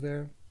ground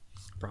there?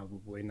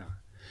 Probably not.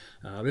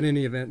 But in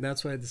any event,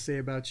 that's what I had to say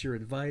about your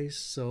advice.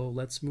 So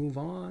let's move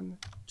on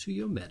to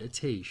your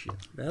meditation.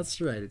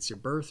 That's right. It's your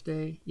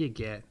birthday. You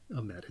get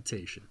a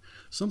meditation.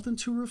 Something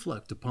to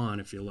reflect upon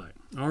if you like.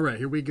 All right,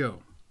 here we go.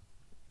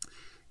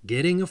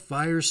 Getting a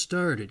fire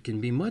started can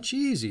be much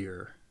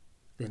easier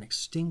than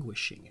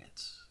extinguishing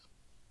it.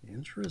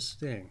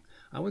 Interesting.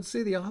 I would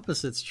say the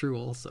opposite's true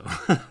also.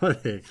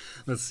 Hey,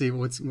 let's see.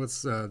 Let's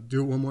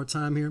do it one more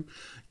time here.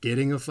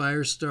 Getting a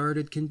fire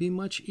started can be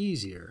much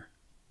easier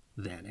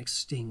than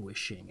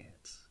extinguishing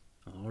it.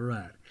 All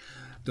right.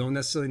 Don't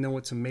necessarily know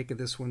what to make of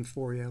this one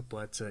for you,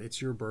 but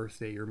it's your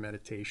birthday, your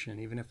meditation.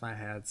 Even if I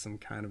had some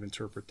kind of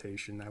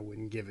interpretation, I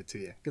wouldn't give it to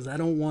you because I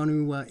don't want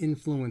to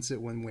influence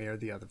it one way or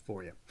the other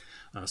for you.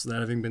 So that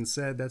having been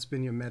said, that's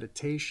been your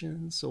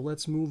meditation. So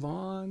let's move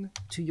on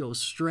to your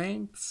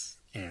strengths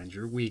and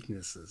your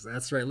weaknesses.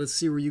 That's right. Let's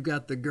see where you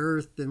got the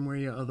girth and where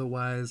you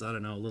otherwise, I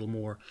don't know, a little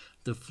more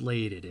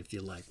deflated, if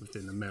you like,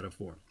 within the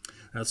metaphor.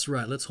 That's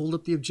right. Let's hold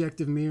up the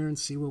objective mirror and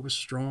see where we're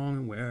strong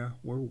and where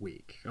we're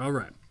weak. All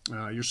right.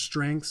 Your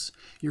strengths,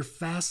 you're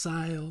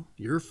facile,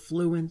 you're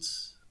fluent,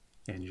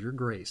 and you're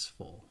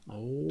graceful.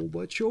 Oh,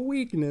 but your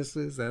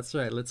weaknesses, that's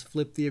right. Let's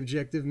flip the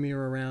objective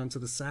mirror around to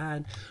the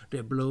side.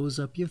 That blows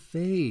up your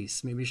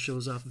face. Maybe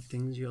shows off the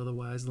things you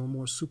otherwise a little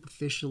more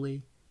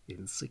superficially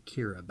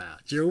insecure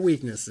about. Your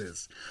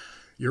weaknesses,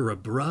 you're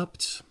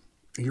abrupt,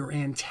 you're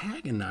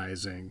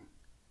antagonizing,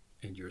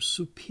 and you're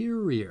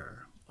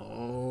superior.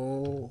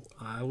 Oh,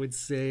 I would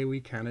say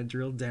we kind of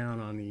drilled down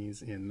on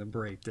these in the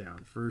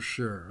breakdown for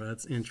sure.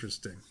 That's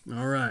interesting.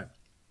 All right.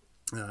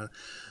 A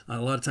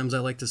lot of times I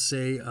like to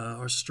say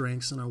our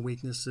strengths and our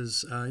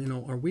weaknesses,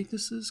 our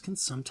weaknesses can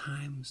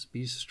sometimes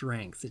be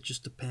strengths. It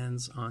just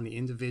depends on the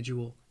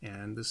individual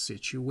and the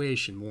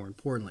situation, more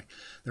importantly.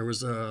 There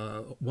was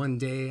one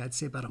day, I'd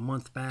say about a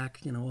month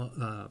back,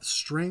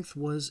 strength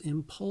was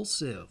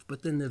impulsive,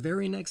 but then the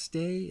very next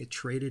day it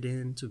traded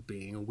into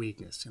being a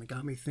weakness. And it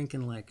got me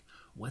thinking, like,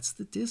 what's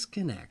the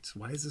disconnect?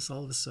 Why is this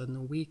all of a sudden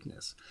a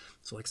weakness?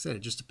 So like I said,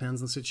 it just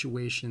depends on the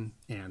situation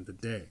and the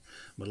day.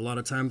 But a lot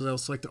of times I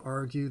also like to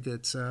argue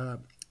that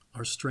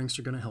our strengths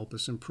are going to help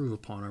us improve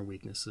upon our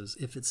weaknesses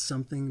if it's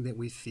something that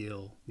we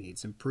feel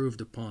needs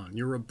improved upon.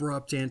 You're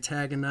abrupt,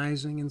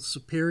 antagonizing, and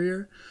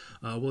superior.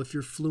 Well, if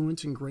you're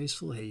fluent and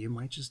graceful, hey, you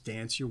might just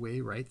dance your way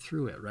right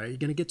through it, right? You're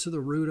going to get to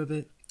the root of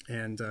it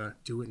and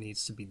do what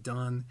needs to be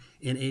done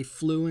in a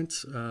fluent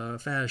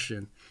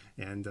fashion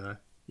and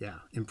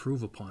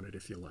improve upon it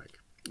if you like.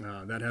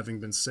 That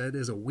having been said,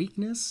 is a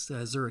weakness.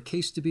 Is there a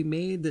case to be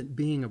made that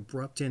being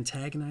abrupt,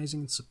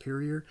 antagonizing, and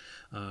superior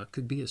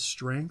could be a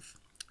strength?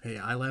 Hey,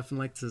 I often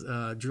like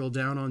to drill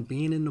down on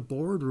being in the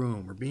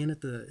boardroom or being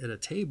at a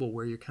table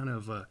where you're kind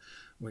of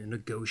where you're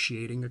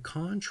negotiating a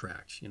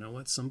contract. You know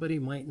what? Somebody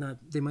might not,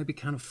 they might be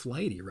kind of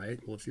flighty, right?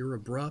 Well, if you're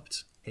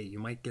abrupt, hey, you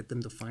might get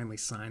them to finally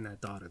sign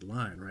that dotted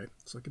line, right?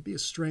 So it could be a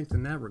strength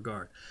in that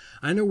regard.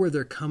 I know where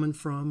they're coming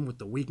from with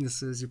the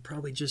weaknesses. You're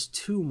probably just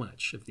too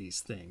much of these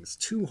things,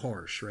 too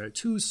harsh, right?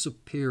 Too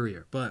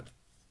superior. But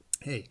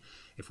hey,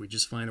 if we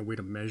just find a way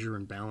to measure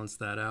and balance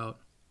that out,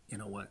 you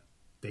know what?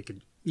 They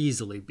could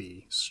easily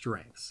be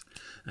strengths.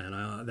 And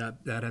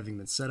that having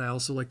been said, I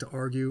also like to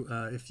argue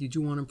if you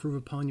do want to improve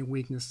upon your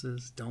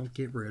weaknesses, don't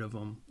get rid of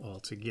them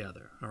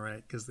altogether, all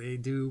right? Because they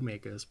do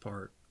make us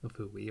part of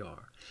who we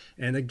are.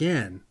 And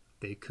again,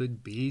 they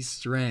could be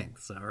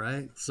strengths, all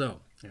right?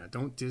 So, yeah,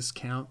 don't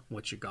discount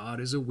what you got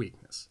as a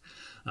weakness.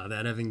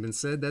 That having been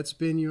said, that's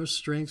been your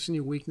strengths and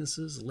your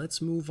weaknesses.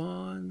 Let's move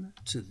on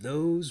to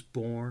those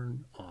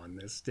born on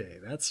this day.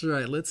 That's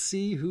right. Let's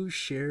see who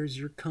shares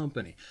your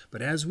company.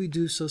 But as we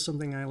do so,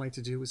 something I like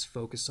to do is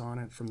focus on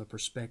it from the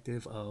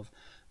perspective of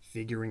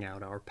figuring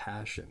out our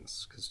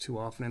passions, because too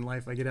often in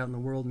life I get out in the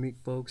world and meet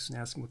folks and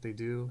ask them what they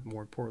do,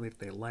 more importantly if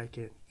they like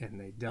it, and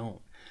they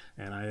don't.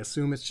 And I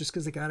assume it's just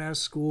because they got out of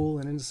school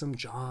and into some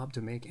job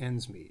to make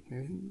ends meet.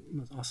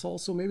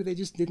 Also, maybe they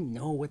just didn't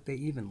know what they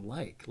even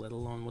like, let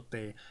alone what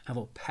they have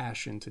a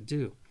passion to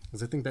do,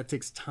 because I think that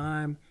takes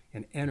time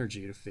and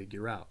energy to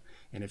figure out.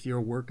 And if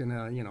you're working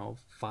a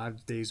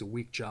 5 days a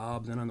week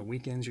job, then on the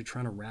weekends you're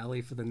trying to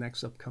rally for the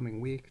next upcoming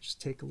week, just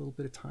take a little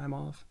bit of time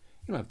off.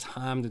 You don't have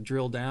time to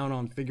drill down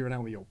on figuring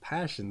out what your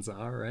passions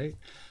are, right?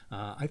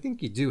 I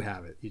think you do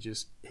have it.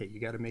 You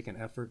got to make an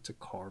effort to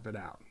carve it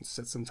out and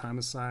set some time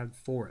aside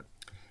for it.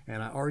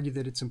 And I argue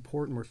that it's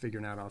important we're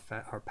figuring out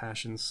our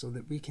passions so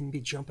that we can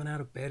be jumping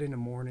out of bed in the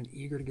morning,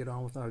 eager to get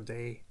on with our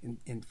day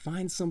and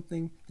find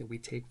something that we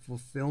take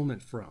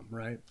fulfillment from,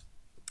 right?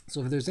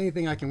 So if there's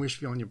anything I can wish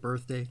for you on your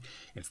birthday,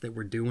 it's that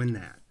we're doing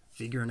that.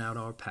 Figuring out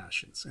our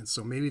passions. And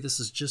so maybe this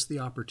is just the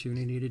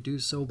opportunity to do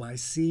so by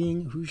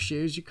seeing who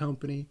shares your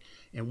company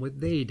and what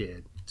they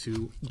did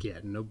to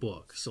get in a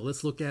book. So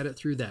let's look at it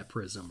through that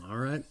prism, all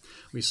right?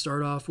 We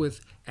start off with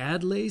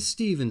Adlai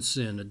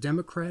Stevenson, a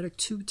Democratic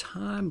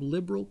two-time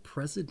liberal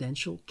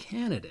presidential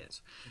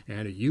candidate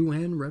and a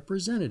UN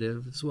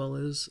representative, as well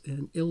as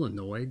an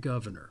Illinois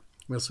governor.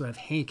 We also have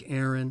Hank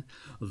Aaron,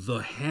 the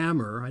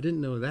Hammer. I didn't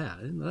know that.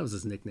 That was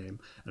his nickname.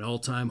 An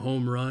all-time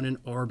home run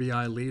and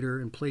RBI leader,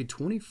 and played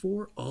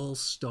 24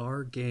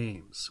 All-Star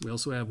games. We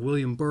also have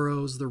William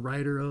Burroughs, the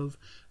writer of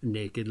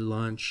Naked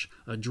Lunch,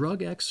 a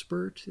drug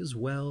expert as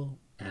well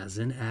as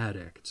an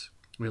addict.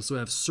 We also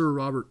have Sir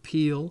Robert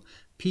Peel,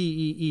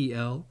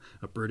 P-E-E-L,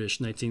 a British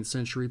 19th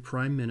century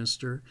prime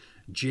minister.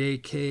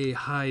 J.K.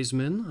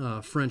 Heisman,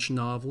 a French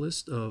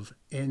novelist of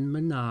En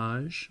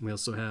Ménage. We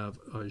also have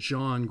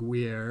Jean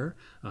Guerre,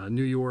 a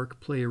New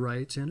York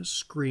playwright and a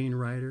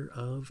screenwriter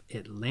of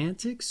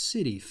Atlantic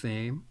City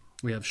fame.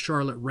 We have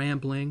Charlotte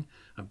Rampling,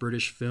 a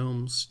British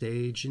film,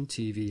 stage, and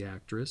TV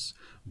actress.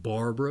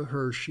 Barbara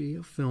Hershey,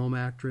 a film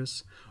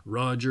actress.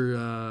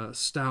 Roger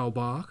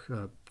Staubach,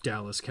 a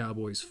Dallas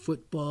Cowboys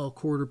football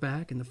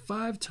quarterback and the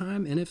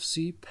 5-time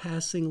NFC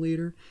passing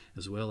leader,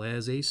 as well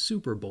as a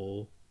Super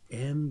Bowl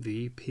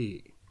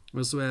MVP. We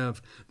also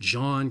have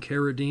John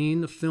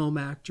Carradine, the film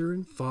actor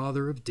and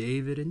father of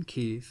David and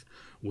Keith.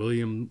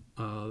 William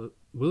I.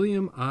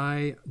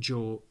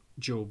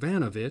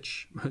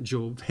 Jovanovich,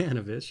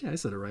 yeah, I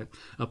said it right.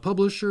 A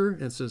publisher,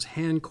 it says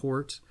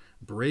Hancourt,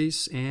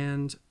 Brace,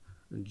 and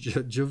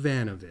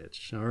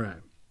Jovanovich. All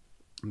right.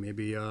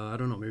 Maybe, I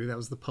don't know, maybe that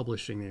was the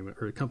publishing name,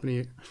 or the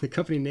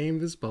company name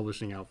of his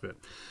publishing outfit.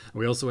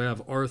 We also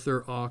have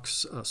Arthur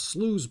Ox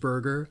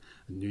Sleusberger,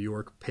 a New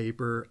York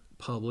paper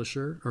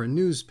publisher, or a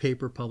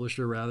newspaper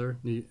publisher, rather,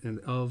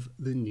 of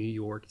the New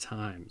York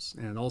Times,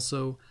 and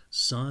also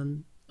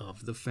son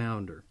of the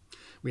founder.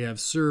 We have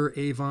Sir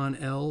Avon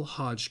L.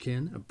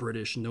 Hodgkin, a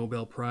British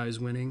Nobel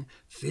Prize-winning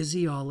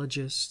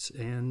physiologist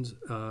and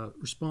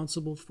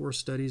responsible for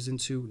studies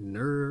into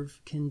nerve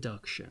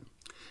conduction.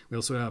 We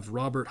also have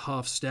Robert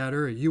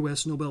Hofstadter, a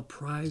U.S. Nobel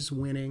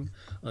Prize-winning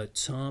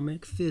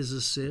atomic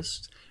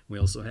physicist. We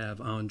also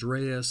have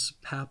Andreas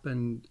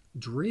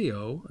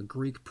Papandreou, a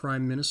Greek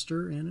prime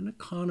minister and an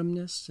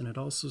economist, and it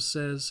also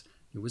says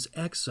he was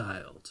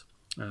exiled.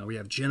 We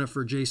have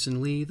Jennifer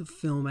Jason Leigh, the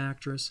film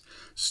actress,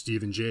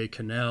 Stephen J.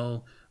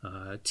 Cannell,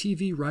 a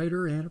TV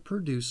writer and a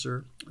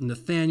producer,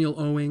 Nathaniel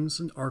Owings,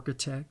 an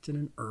architect and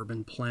an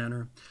urban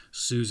planner,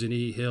 Susan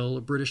E. Hill,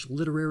 a British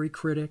literary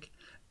critic,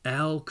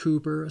 Al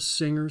Cooper, a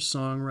singer,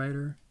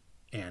 songwriter,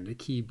 and a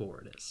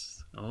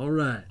keyboardist. All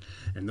right,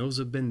 and those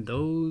have been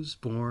those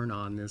born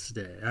on this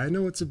day. I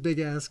know it's a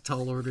big-ass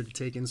tall order to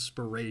take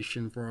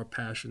inspiration for our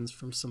passions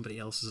from somebody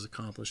else's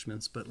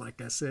accomplishments, but like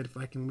I said, if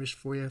I can wish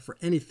for you for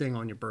anything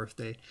on your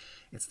birthday,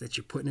 it's that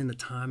you're putting in the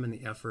time and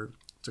the effort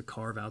to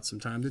carve out some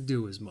time to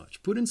do as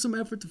much. Put in some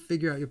effort to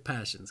figure out your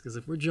passions, because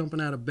if we're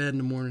jumping out of bed in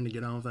the morning to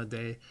get on with our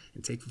day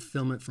and take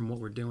fulfillment from what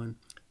we're doing,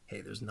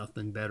 hey, there's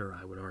nothing better,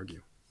 I would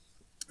argue.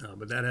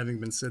 But that having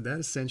been said, that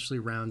essentially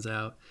rounds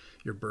out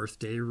your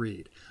birthday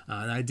read.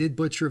 And I did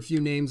butcher a few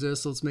names there,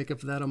 so let's make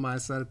up for that on my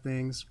side of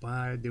things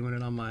by doing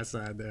it on my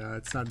side there.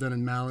 It's not done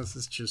in malice,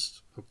 it's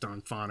just hooked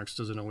on phonics.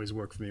 Doesn't always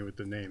work for me with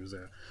the names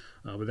there.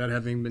 But that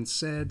having been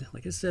said,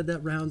 like I said,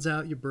 that rounds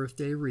out your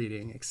birthday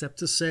reading, except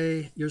to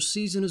say your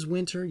season is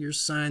winter, your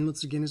sign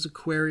once again is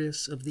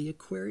Aquarius, of the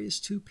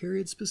Aquarius II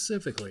period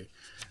specifically,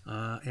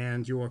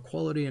 and your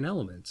quality and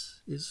element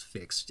is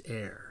fixed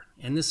air.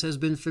 And this has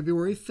been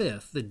February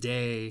 5th, the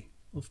day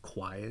of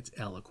Quiet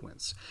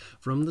Eloquence,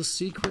 from The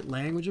Secret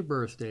Language of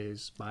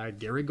Birthdays by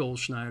Gary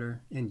Goldschneider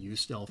and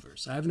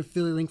Stelfers. I have an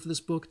affiliate link for this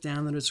book down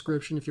in the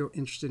description if you're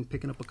interested in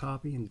picking up a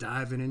copy and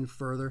diving in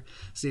further.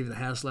 Save the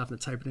hassle having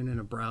to type it in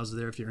a browser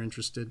there if you're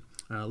interested.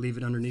 Leave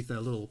it underneath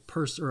that little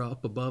or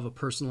up above a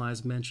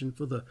personalized mention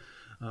for the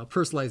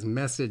personalized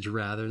message,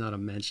 rather, not a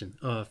mention,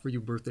 for you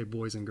birthday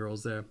boys and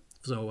girls there.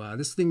 So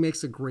this thing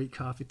makes a great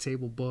coffee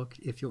table book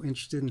if you're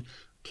interested in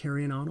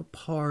carrying on a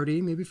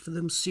party, maybe for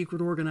them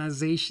secret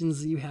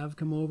organizations that you have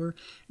come over.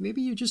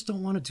 Maybe you just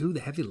don't want to do the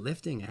heavy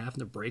lifting and having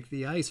to break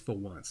the ice for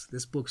once.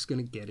 This book's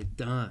going to get it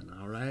done,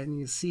 all right? And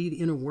you see the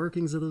inner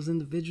workings of those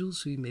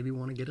individuals who you maybe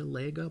want to get a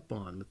leg up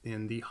on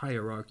within the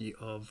hierarchy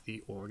of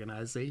the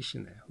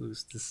organization there.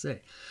 Who's to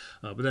say?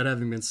 But that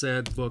having been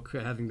said, the book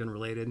having been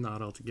related,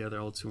 not altogether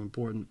all too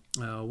important.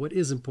 What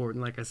is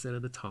important, like I said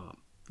at the top,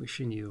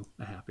 wishing you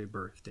a happy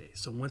birthday.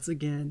 So once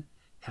again,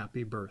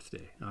 happy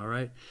birthday, all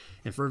right?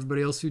 And for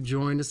everybody else who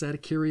joined us out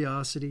of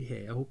curiosity,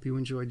 hey, I hope you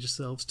enjoyed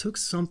yourselves, took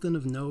something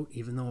of note,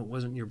 even though it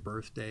wasn't your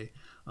birthday.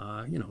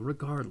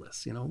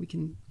 Regardless, we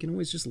can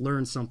always just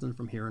learn something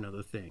from hearing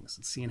other things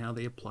and seeing how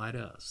they apply to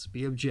us.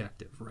 Be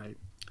objective, right?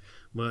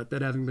 But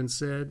that having been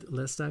said,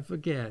 lest I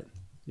forget,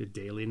 your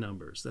daily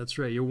numbers. That's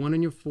right, you're 1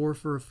 and you're 4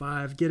 for a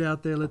 5. Get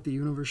out there, let the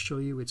universe show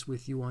you it's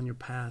with you on your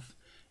path.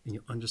 And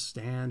you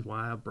understand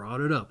why I brought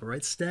it up, all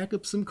right? Stack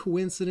up some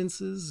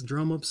coincidences,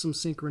 drum up some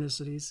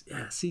synchronicities.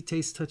 Yeah, see,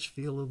 taste, touch,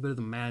 feel a little bit of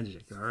the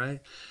magic, all right?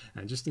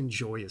 And just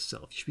enjoy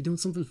yourself. You should be doing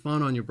something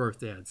fun on your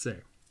birthday, I'd say.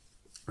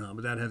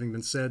 But that having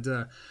been said,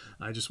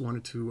 I just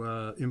wanted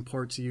to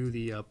impart to you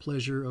the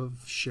pleasure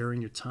of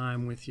sharing your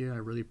time with you. I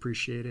really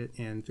appreciate it,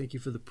 and thank you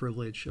for the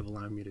privilege of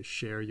allowing me to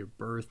share your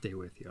birthday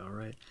with you, all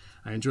right?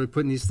 I enjoy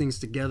putting these things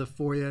together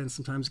for you, and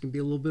sometimes it can be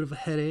a little bit of a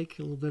headache,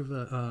 a little bit of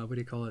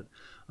a,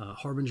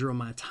 harbinger of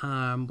my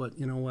time, but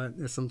you know what?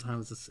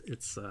 Sometimes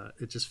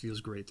it just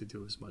feels great to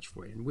do as much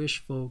for you. And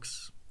wish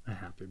folks a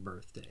happy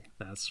birthday.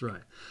 That's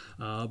right.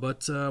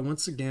 But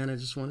once again, I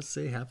just want to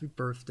say happy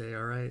birthday,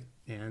 all right?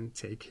 And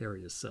take care of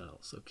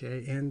yourselves,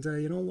 okay? And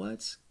you know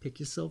what? Pick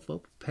yourself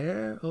up a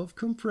pair of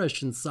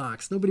compression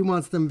socks. Nobody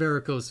wants them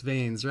varicose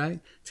veins, right?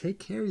 Take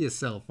care of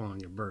yourself on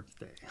your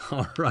birthday,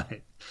 all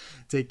right?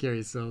 Take care of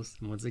yourselves.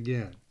 And once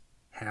again,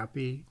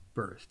 happy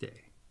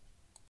birthday.